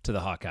insult to the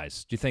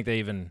Hawkeyes. Do you think they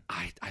even...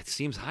 It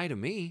seems high to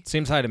me.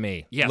 Seems high to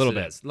me. Yes, a little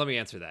it bit. Is. Let me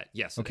answer that.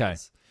 Yes, it okay.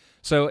 is.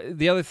 So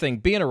the other thing,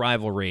 being a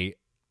rivalry,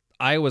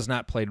 Iowa's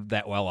not played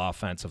that well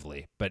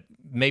offensively, but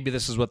maybe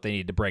this is what they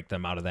need to break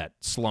them out of that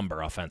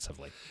slumber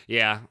offensively.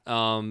 Yeah.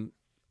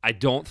 I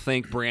don't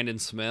think Brandon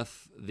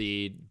Smith,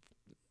 I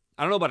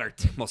don't know about our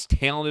most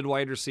talented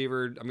wide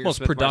receiver. Amir most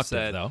Smith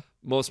productive, though.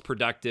 Most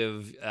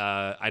productive.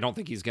 I don't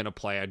think he's going to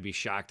play. I'd be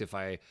shocked if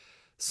I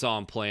saw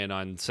him playing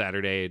on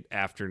Saturday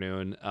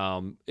afternoon.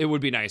 It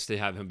would be nice to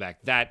have him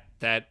back.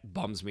 That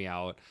bums me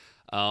out.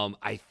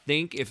 I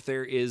think if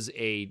there is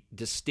a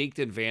distinct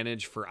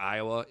advantage for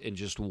Iowa in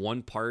just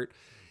one part,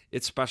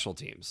 it's special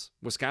teams.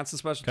 Wisconsin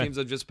special teams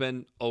have just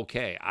been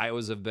okay.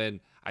 Iowa's have been,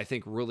 I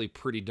think, really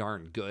pretty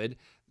darn good.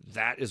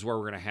 That is where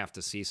we're going to have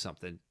to see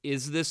something.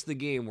 Is this the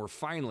game where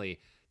finally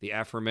the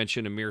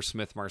aforementioned Amir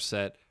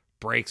Smith-Marset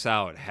breaks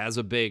out, has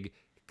a big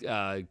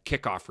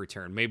kickoff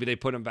return? Maybe they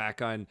put him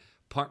back on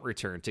punt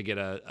return to get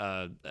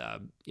a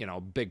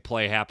big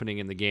play happening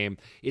in the game.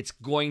 It's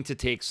going to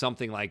take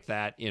something like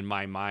that in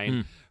my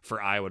mind for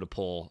Iowa to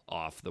pull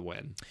off the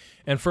win.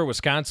 And for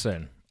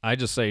Wisconsin, I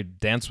just say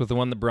dance with the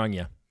one that brung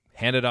you.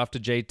 Hand it off to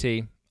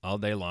JT all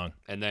day long,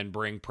 and then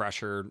bring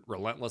pressure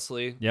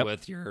relentlessly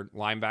with your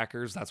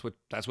linebackers.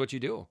 That's what you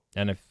do.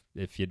 And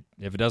if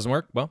it doesn't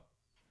work, well,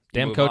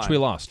 damn coach, we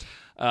lost.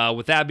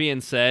 With that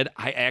being said,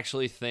 I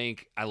actually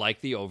think I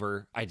like the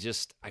over. I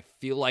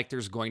feel like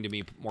there's going to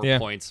be more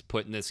points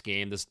put in this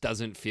game. This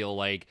doesn't feel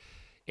like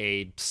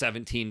a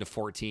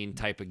 17-14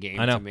 type of game.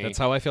 I know, to me. That's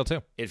how I feel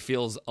too. It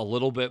feels a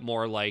little bit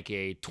more like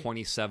a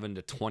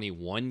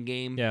 27-21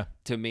 game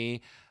to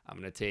me. I'm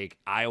going to take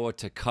Iowa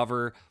to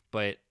cover,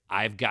 but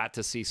I've got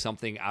to see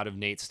something out of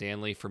Nate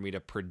Stanley for me to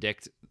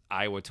predict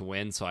Iowa to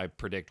win. So I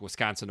predict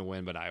Wisconsin to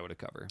win, but Iowa to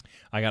cover.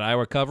 I got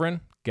Iowa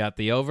covering, got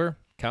the over.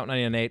 Counting on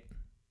you, Nate.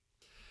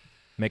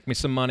 Make me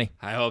some money.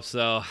 I hope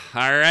so.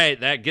 All right,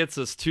 that gets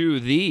us to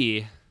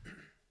the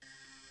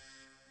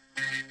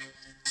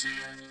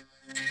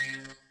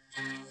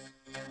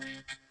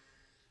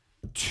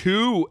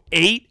 2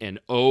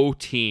 8-0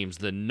 teams.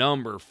 The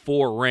number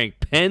 4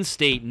 ranked Penn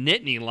State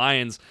Nittany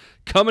Lions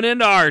coming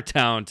into our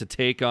town to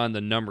take on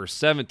the number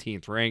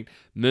 17th ranked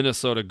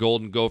Minnesota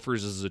Golden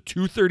Gophers. This is a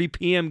 2:30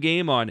 p.m.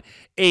 game on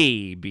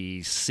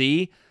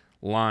ABC.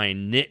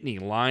 Line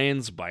Nittany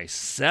Lions by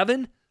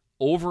 7,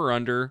 over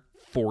under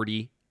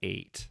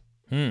 48.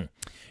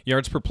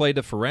 Yards per play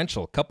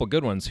differential, couple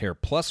good ones here.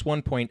 Plus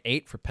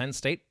 1.8 for Penn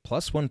State,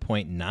 plus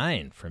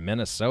 1.9 for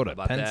Minnesota. How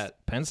about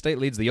that? Penn State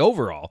leads the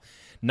overall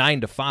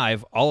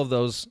 9-5. All of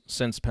those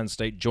since Penn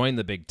State joined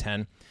the Big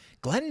Ten.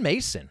 Glenn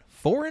Mason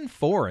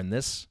 4-4 in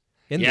this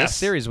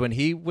series when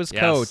he was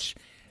coach.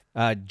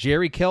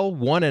 Jerry Kill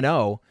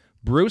 1-0.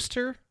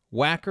 Brewster,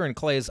 Wacker, and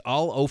Clays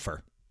all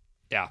over.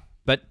 Yeah.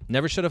 But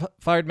never should have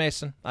fired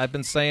Mason. I've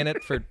been saying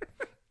it for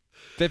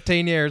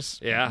 15 years.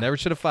 Yeah. Never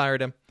should have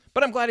fired him.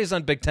 But I'm glad he's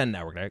on Big Ten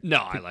Network. I like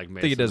Mason.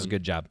 I think he does a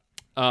good job.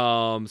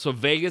 So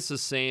Vegas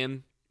is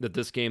saying that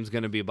this game's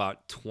going to be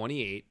about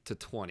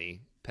 28-20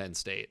 Penn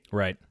State.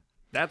 Right.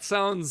 That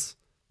sounds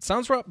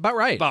about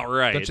right. About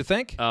right. Don't you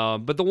think?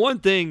 But the one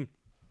thing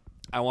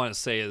I want to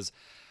say is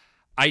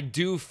I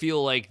do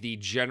feel like the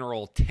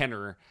general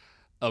tenor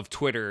of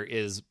Twitter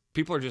is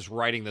people are just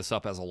writing this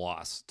up as a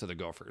loss to the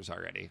Gophers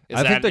already.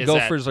 I think the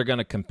Gophers are going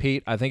to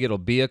compete. I think it'll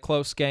be a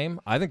close game.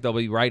 I think they'll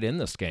be right in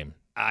this game.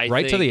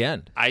 To the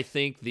end. I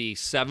think the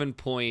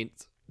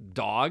 7-point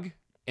dog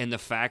and the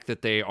fact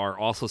that they are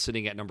also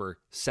sitting at number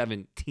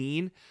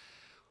 17,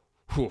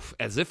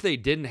 as if they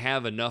didn't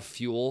have enough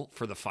fuel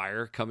for the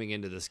fire coming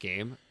into this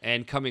game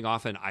and coming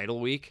off an idle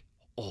week.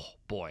 Oh,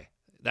 boy.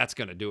 that's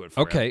going to do it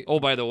for him. Oh,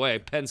 by the way,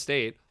 Penn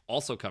State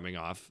also coming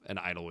off an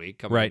idle week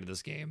coming into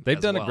this game. They've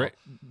done a great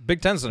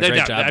Big Ten's done a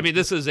great job. I mean,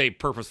 this is a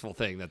purposeful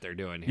thing that they're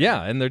doing here.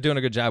 Yeah, and they're doing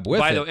a good job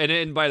with it.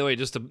 And by the way,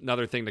 just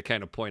another thing to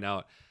kind of point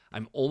out,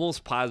 I'm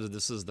almost positive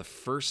this is the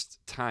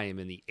first time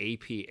in the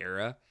AP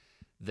era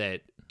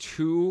that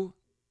 2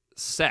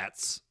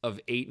 sets of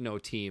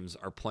 8-0 teams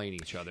are playing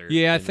each other.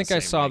 Yeah, I think I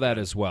saw that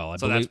as well.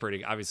 So that's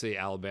pretty, obviously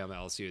Alabama,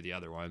 LSU, the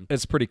other one.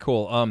 It's pretty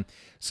cool.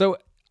 So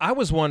I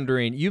was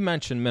wondering, you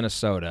mentioned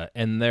Minnesota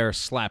and their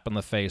slap in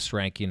the face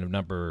ranking of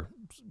number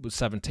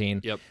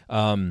 17. Yep.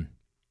 And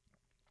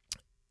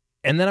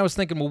then I was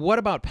thinking, well, what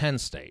about Penn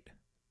State?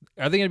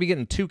 Are they going to be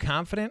getting too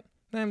confident?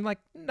 And I'm like,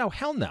 no,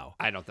 hell no.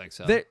 I don't think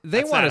so.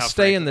 They want to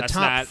stay in the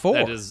top 4.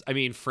 That is, I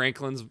mean,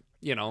 Franklin's,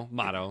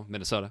 motto,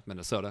 Minnesota,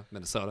 Minnesota,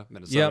 Minnesota,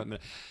 Minnesota.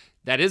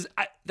 Yep.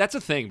 That's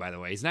a thing, by the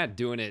way. He's not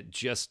doing it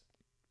just,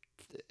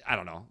 I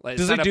don't know. It's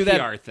does not he do a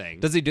PR thing.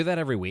 Does he do that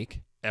every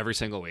week? Every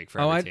single week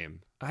for every team.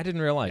 I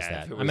didn't realize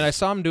that. I mean, I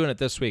saw him doing it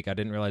this week. I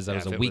didn't realize that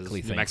was a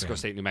weekly thing. New Mexico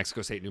State, New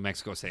Mexico State, New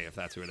Mexico State, if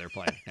that's who they're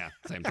playing. Yeah,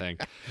 same thing.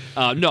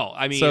 No,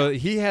 I mean. So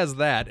he has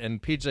that,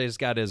 and PJ's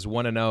got his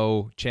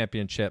 1-0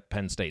 championship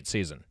Penn State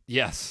season.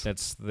 Yes.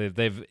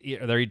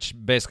 They're each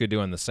basically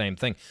doing the same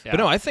thing. Yeah. But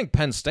no, I think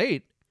Penn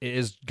State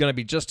is going to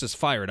be just as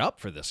fired up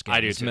for this game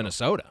as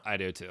Minnesota. I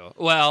do too.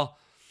 Well,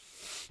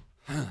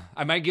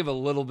 I might give a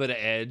little bit of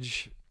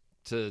edge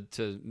to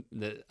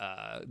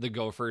the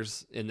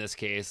Gophers in this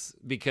case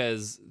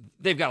because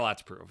they've got a lot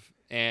to prove,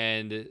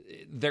 and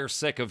they're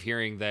sick of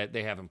hearing that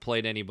they haven't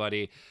played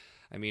anybody.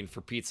 I mean,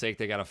 for Pete's sake,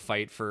 they got to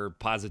fight for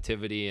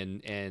positivity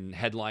and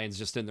headlines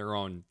just in their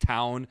own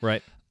town.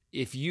 Right.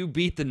 If you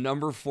beat the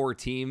number 4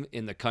 team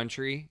in the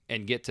country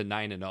and get to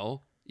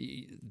 9-0,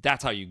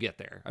 that's how you get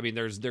there. I mean,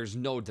 there's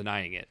no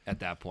denying it at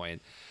that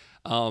point.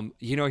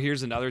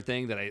 Here's another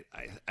thing that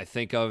I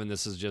think of, and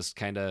this is just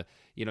kind of,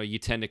 you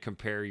tend to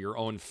compare your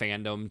own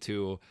fandom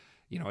to,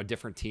 a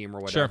different team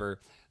or whatever.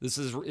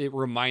 Sure. It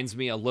reminds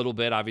me a little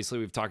bit, obviously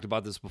we've talked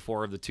about this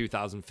before, of the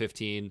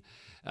 2015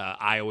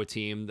 Iowa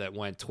team that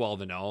went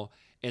 12-0.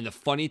 And the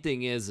funny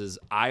thing is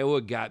Iowa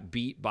got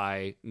beat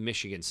by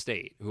Michigan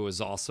State, who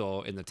was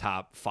also in the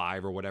top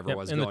 5 or whatever it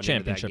was in going the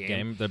championship into that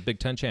game. The Big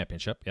Ten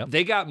championship. Yep.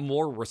 They got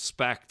more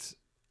respect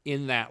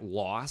in that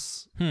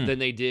loss than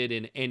they did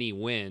in any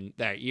win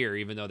that year,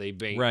 even though they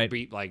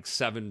beat like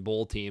 7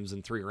 bowl teams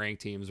and 3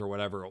 ranked teams or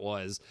whatever it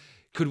was.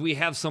 Could we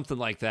have something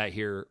like that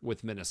here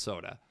with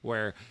Minnesota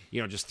where,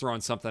 just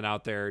throwing something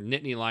out there,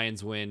 Nittany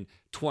Lions win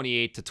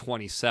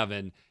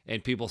 28-27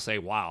 and people say,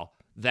 wow,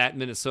 that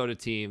Minnesota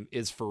team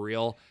is for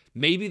real.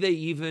 Maybe they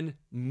even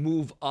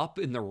move up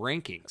in the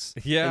rankings,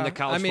 in the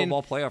college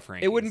football playoff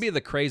rankings. It wouldn't be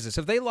the craziest.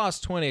 If they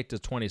lost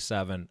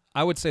 28-27,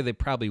 I would say they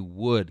probably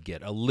would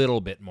get a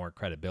little bit more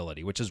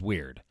credibility, which is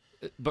weird.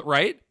 But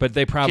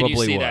they probably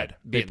would. That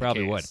they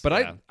probably would.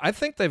 But I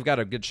think they've got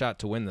a good shot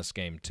to win this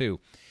game too.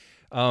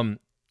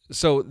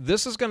 So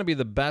this is going to be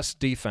the best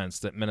defense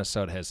that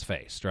Minnesota has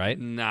faced, right?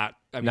 Not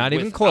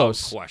even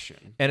close.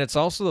 Question. And it's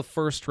also the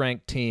first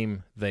ranked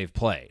team they've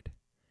played.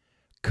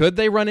 Could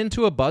they run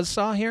into a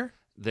buzzsaw here?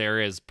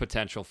 There is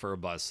potential for a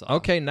buzzsaw.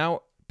 Okay,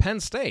 now Penn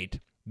State,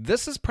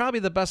 this is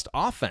probably the best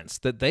offense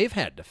that they've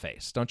had to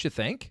face, don't you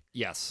think?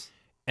 Yes.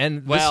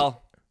 And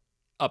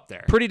up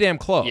there. Pretty damn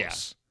close. Yeah.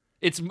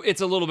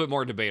 It's a little bit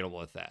more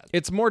debatable at that.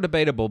 It's more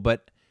debatable,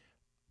 but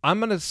I'm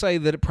going to say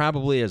that it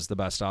probably is the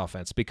best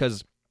offense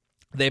because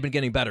they've been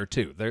getting better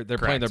too. They're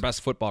playing their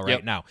best football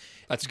right now.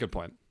 That's a good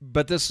point.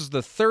 But this is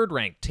the third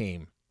ranked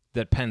team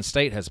that Penn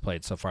State has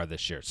played so far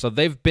this year. So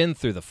they've been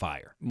through the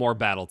fire. More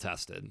battle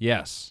tested.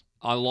 Yes.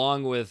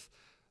 Along with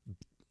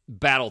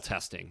battle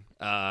testing,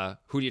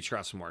 who do you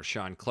trust more,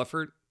 Sean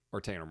Clifford or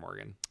Tanner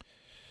Morgan?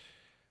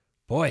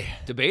 Boy,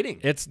 debating.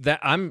 It's that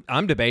I'm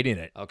debating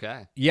it.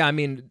 Okay. Yeah, I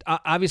mean,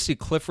 obviously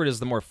Clifford is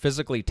the more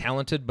physically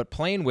talented, but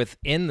playing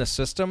within the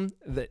system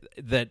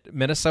that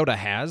Minnesota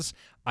has,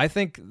 I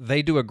think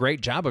they do a great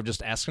job of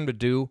just asking him to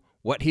do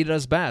what he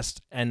does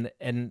best, and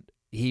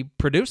he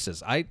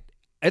produces.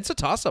 It's a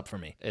toss-up for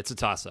me. It's a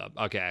toss-up.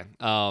 Okay.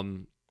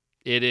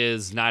 It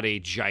is not a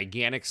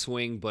gigantic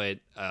swing, but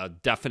a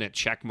definite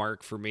check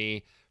mark for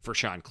me for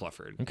Sean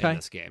Clifford in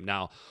this game.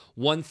 Now,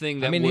 one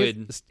thing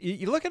that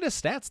you look at his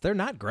stats, they're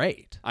not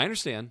great. I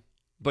understand,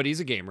 but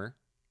he's a gamer.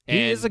 He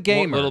is a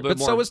gamer, but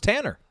so is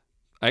Tanner.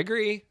 I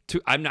agree.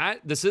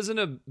 This isn't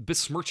a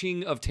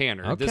besmirching of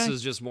Tanner. Okay. This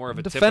is just more of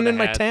a defending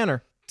my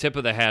Tanner. Tip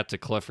of the hat to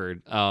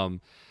Clifford. The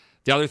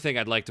other thing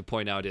I'd like to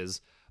point out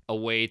is a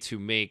way to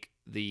make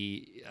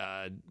the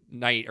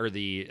night or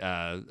the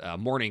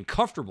morning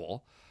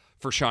comfortable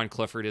for Sean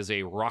Clifford is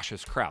a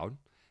raucous crowd.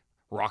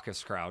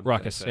 Raucous,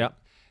 yeah.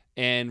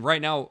 And right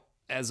now,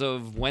 as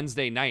of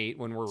Wednesday night,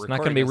 when we're recording, it's not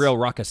going to be real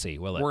raucousy,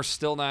 will it? We're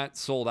still not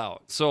sold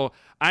out. So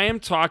I am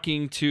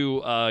talking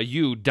to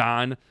you,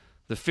 Don,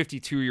 the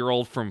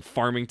 52-year-old from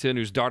Farmington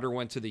whose daughter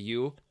went to the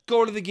U.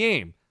 Go to the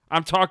game.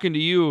 I'm talking to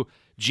you,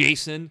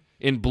 Jason,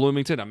 in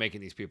Bloomington. I'm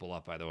making these people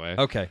up, by the way.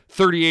 Okay.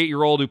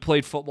 38-year-old who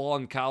played football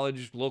in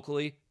college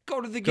locally.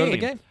 Go to the game. Go to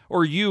the game.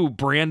 Or you,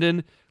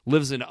 Brandon,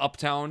 lives in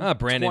Uptown,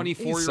 Brandon,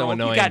 24-year-old. so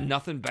annoying. You got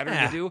nothing better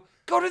to do.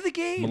 Go to the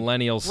game.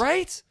 Millennials.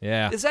 Right?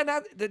 Yeah. Is that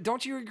not,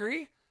 don't you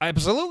agree?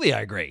 Absolutely,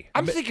 I agree.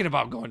 I'm thinking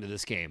about going to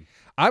this game.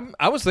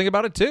 I was thinking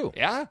about it too.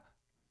 Yeah.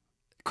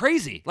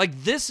 Crazy.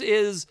 Like, this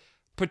is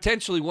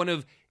potentially one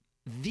of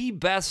the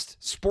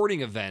best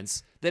sporting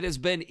events that has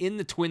been in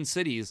the Twin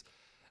Cities.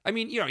 I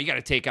mean, you got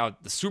to take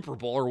out the Super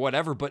Bowl or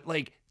whatever, but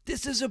like,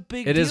 this is a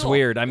big deal. It is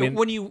weird. I mean,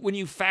 when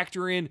you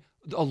factor in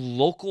a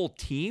local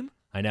team,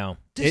 I know.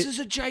 This is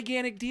a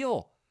gigantic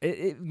deal.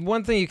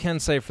 One thing you can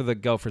say for the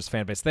Gophers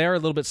fan base, they are a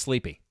little bit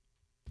sleepy.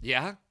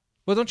 Yeah.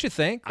 Well, don't you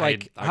think?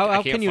 Like, I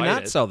how can't can you fight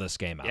not it. sell this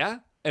game out? Yeah.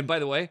 And by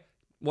the way,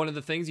 one of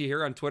the things you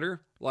hear on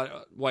Twitter,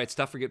 why it's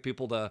tough for get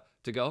people to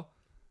go,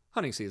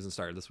 hunting season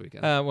started this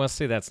weekend. Well,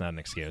 see, that's not an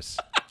excuse.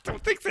 I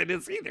don't think that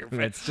is either.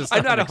 It's just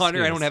I'm not a an hunter.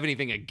 I excuse. don't have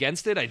anything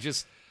against it.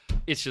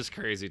 It's just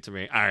crazy to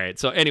me. All right.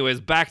 So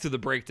anyways, back to the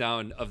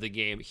breakdown of the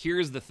game.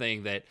 Here's the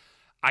thing that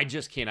I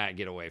just cannot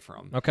get away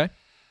from. Okay.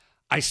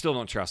 I still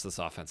don't trust this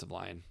offensive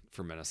line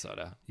for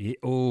Minnesota. I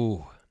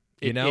don't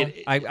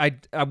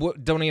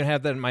even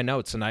have that in my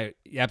notes, and I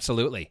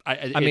absolutely.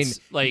 I mean,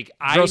 like,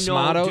 Gross I know.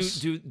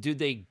 Matos, Do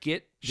they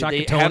get?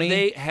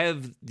 Shakatoni?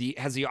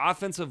 Has the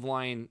offensive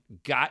line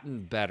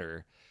gotten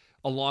better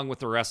along with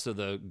the rest of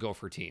the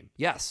Gopher team?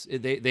 Yes,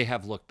 they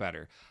have looked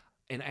better,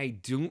 and I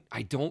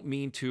don't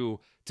mean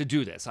to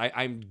do this.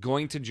 I'm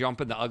going to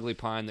jump in the ugly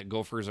pond that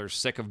Gophers are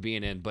sick of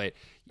being in, but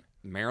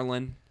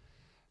Maryland,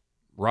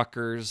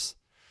 Rutgers,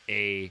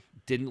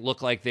 didn't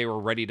look like they were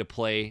ready to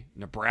play.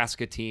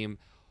 Nebraska team.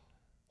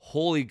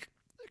 Holy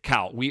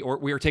cow, we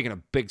are taking a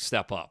big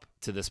step up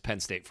to this Penn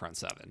State front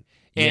seven.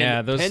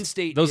 And Penn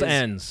State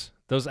ends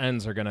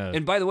are gonna.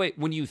 And by the way,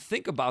 when you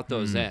think about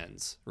those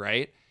ends,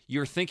 right,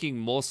 you're thinking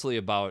mostly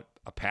about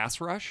a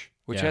pass rush,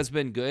 which has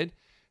been good.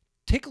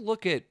 Take a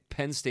look at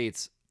Penn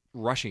State's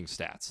rushing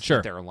stats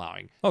that they're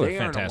allowing. They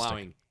aren't fantastic.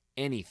 allowing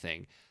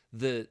anything.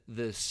 The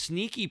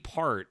sneaky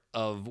part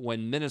of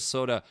when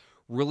Minnesota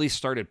really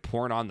started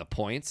pouring on the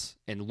points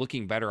and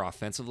looking better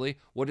offensively,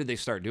 what did they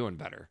start doing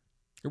better?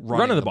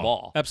 Running the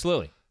ball.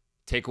 Absolutely.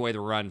 Take away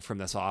the run from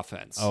this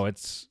offense. Oh,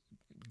 it's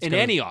in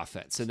any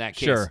offense in that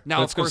case. Sure.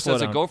 Now, It's of gonna course, slow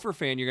as a down. Gopher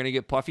fan, you're going to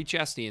get puffy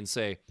chesty and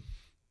say,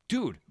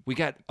 dude, we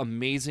got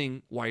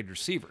amazing wide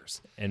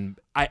receivers. And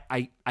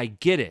I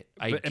get it.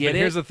 but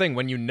here's the thing: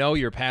 when you know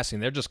you're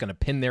passing, they're just going to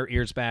pin their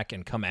ears back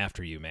and come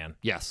after you, man.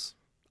 Yes.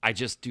 I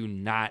just do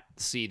not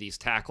see these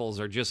tackles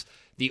or just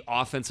the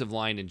offensive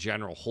line in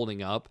general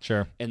holding up.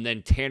 Sure. And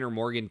then Tanner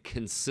Morgan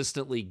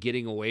consistently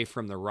getting away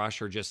from the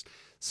rush or just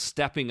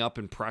stepping up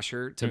in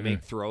pressure to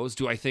make throws.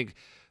 Do I think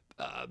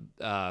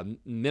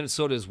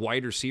Minnesota's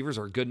wide receivers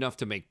are good enough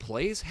to make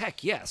plays?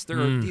 Heck, yes.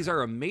 These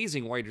are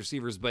amazing wide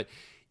receivers, but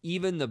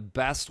even the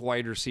best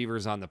wide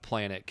receivers on the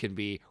planet can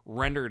be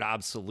rendered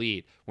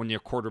obsolete when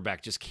your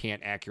quarterback just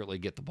can't accurately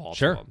get the ball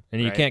to them.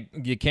 And right?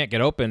 you can't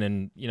get open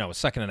in a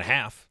second and a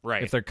half.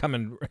 Right. If they're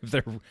coming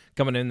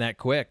in that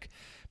quick.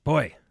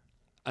 Boy.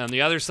 On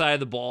the other side of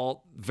the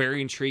ball, very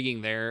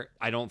intriguing there.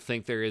 I don't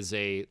think there is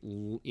a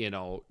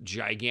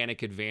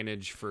gigantic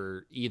advantage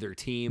for either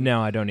team.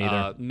 No, I don't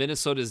either.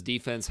 Minnesota's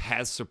defense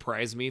has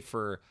surprised me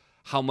for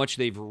how much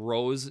they've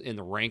rose in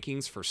the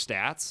rankings for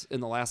stats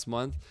in the last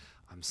month.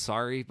 I'm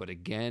sorry, but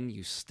again,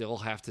 you still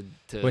have to.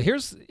 Well,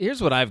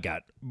 here's what I've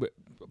got: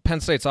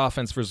 Penn State's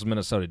offense versus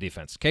Minnesota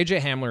defense. KJ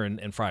Hamler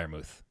and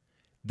Freiermuth.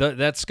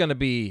 That's going to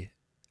be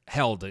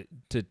hell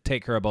to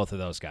take care of both of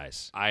those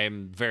guys. I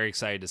am very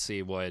excited to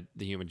see what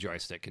the human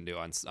joystick can do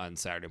on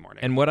Saturday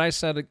morning. And what I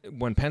said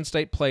when Penn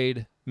State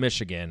played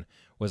Michigan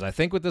was, I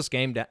think what this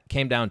game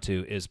came down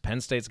to is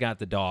Penn State's got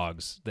the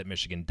dogs that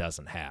Michigan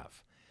doesn't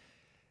have.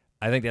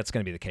 I think that's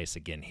going to be the case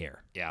again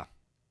here. Yeah.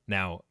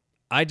 Now,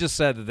 I just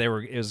said that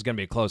it was going to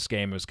be a close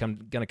game. It was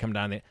going to come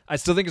down. I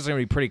still think it's going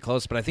to be pretty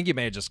close, but I think you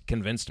may have just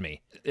convinced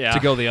me to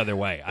go the other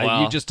way.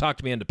 Well, you just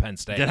talked me into Penn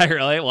State. Did I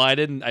really? Well, I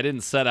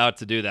didn't set out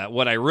to do that.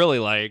 What I really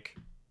like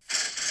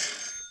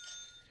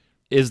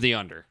is the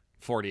under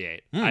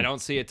 48. I don't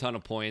see a ton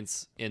of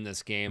points in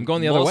this game. I'm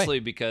going the other way. Mostly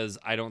because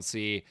I don't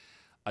see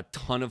a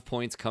ton of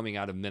points coming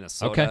out of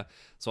Minnesota. Okay.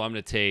 So I'm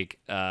going to take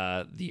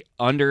the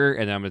under,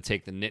 and then I'm going to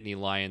take the Nittany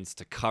Lions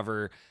to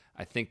cover.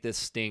 I think this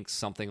stinks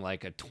something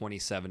like a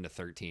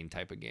 27-13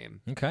 type of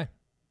game. Okay.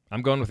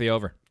 I'm going with the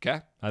over.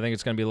 Okay. I think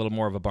it's going to be a little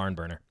more of a barn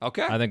burner.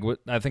 Okay. I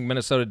think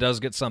Minnesota does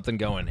get something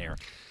going here.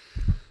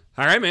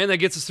 All right, man. That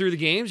gets us through the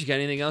games. You got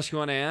anything else you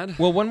want to add?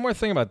 Well, one more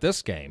thing about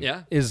this game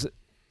is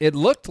it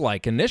looked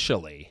like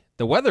initially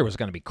the weather was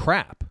going to be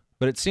crap,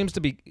 but it seems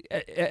to be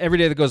every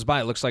day that goes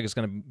by, it looks like it's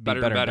going to be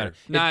better and better.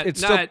 Not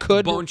still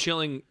could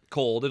bone-chilling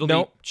cold. It'll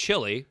be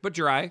chilly, but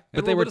dry,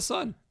 and a little bit of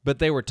sun. But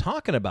they were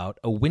talking about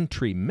a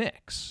wintry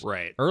mix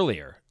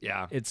earlier.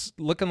 Yeah. It's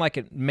looking like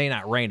it may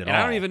not rain at all.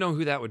 And I don't even know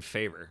who that would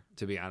favor,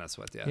 to be honest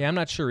with you. Yeah, I'm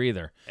not sure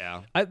either.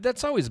 Yeah.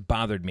 That's always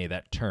bothered me,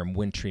 that term,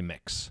 wintry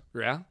mix.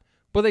 Yeah?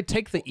 Well, they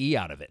take the E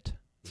out of it.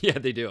 Yeah,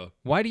 they do.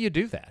 Why do you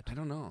do that? I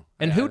don't know.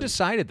 And who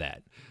decided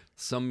that?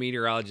 some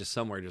meteorologist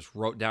somewhere just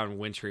wrote down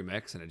wintry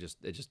mix, and it just.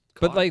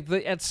 But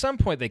at some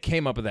point they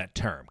came up with that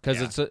term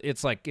because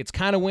it's like it's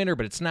kind of winter,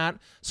 but it's not.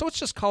 So let's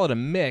just call it a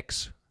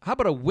mix. How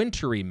about a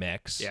wintry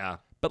mix? Yeah.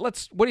 But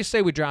what do you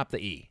say we drop the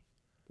E?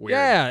 Weird.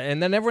 Yeah,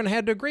 and then everyone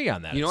had to agree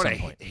on that. You know what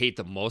I hate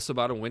the most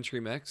about a wintry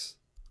mix?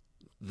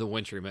 The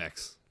wintry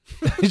mix.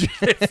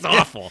 It's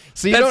awful.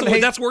 So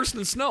that's worse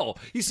than snow.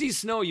 You see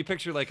snow, you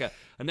picture like a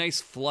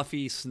nice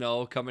fluffy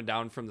snow coming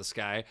down from the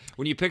sky.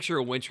 When you picture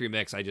a wintry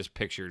mix, I just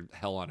pictured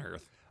hell on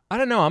earth. I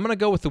don't know. I'm going to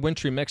go with the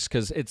wintry mix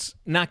because it's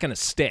not going to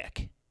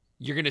stick.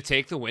 You're going to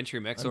take the wintry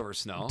mix over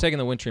snow? I'm taking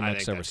the wintry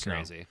mix over snow.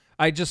 Crazy.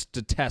 I just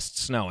detest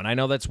snow, and I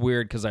know that's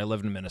weird because I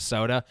live in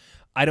Minnesota.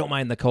 I don't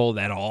mind the cold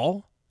at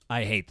all.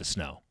 I hate the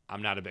snow.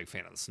 I'm not a big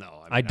fan of the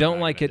snow. I don't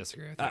like it.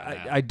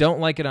 I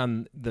don't like it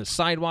on the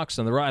sidewalks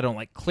on the road. I don't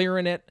like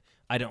clearing it.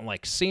 I don't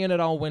like seeing it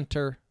all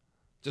winter.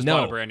 Just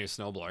bought a brand new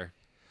snowblower.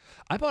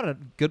 I bought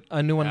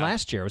a new one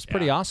last year. It was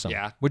pretty awesome.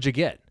 Yeah. What'd you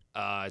get?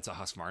 It's a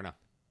Husqvarna.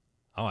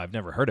 Oh, I've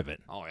never heard of it.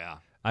 Oh, yeah.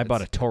 I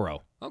bought a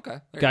Toro. Okay.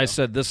 Guy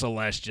said this will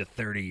last you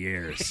 30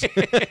 years.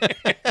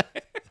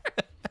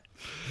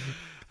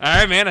 All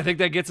right, man. I think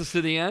that gets us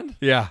to the end.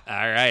 Yeah. All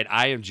right.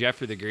 I am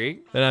Jeffrey the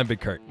Greek. And I'm Big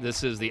Kurt.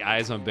 This is the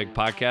Eyes on Big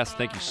podcast.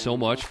 Thank you so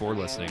much for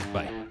listening.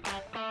 Bye.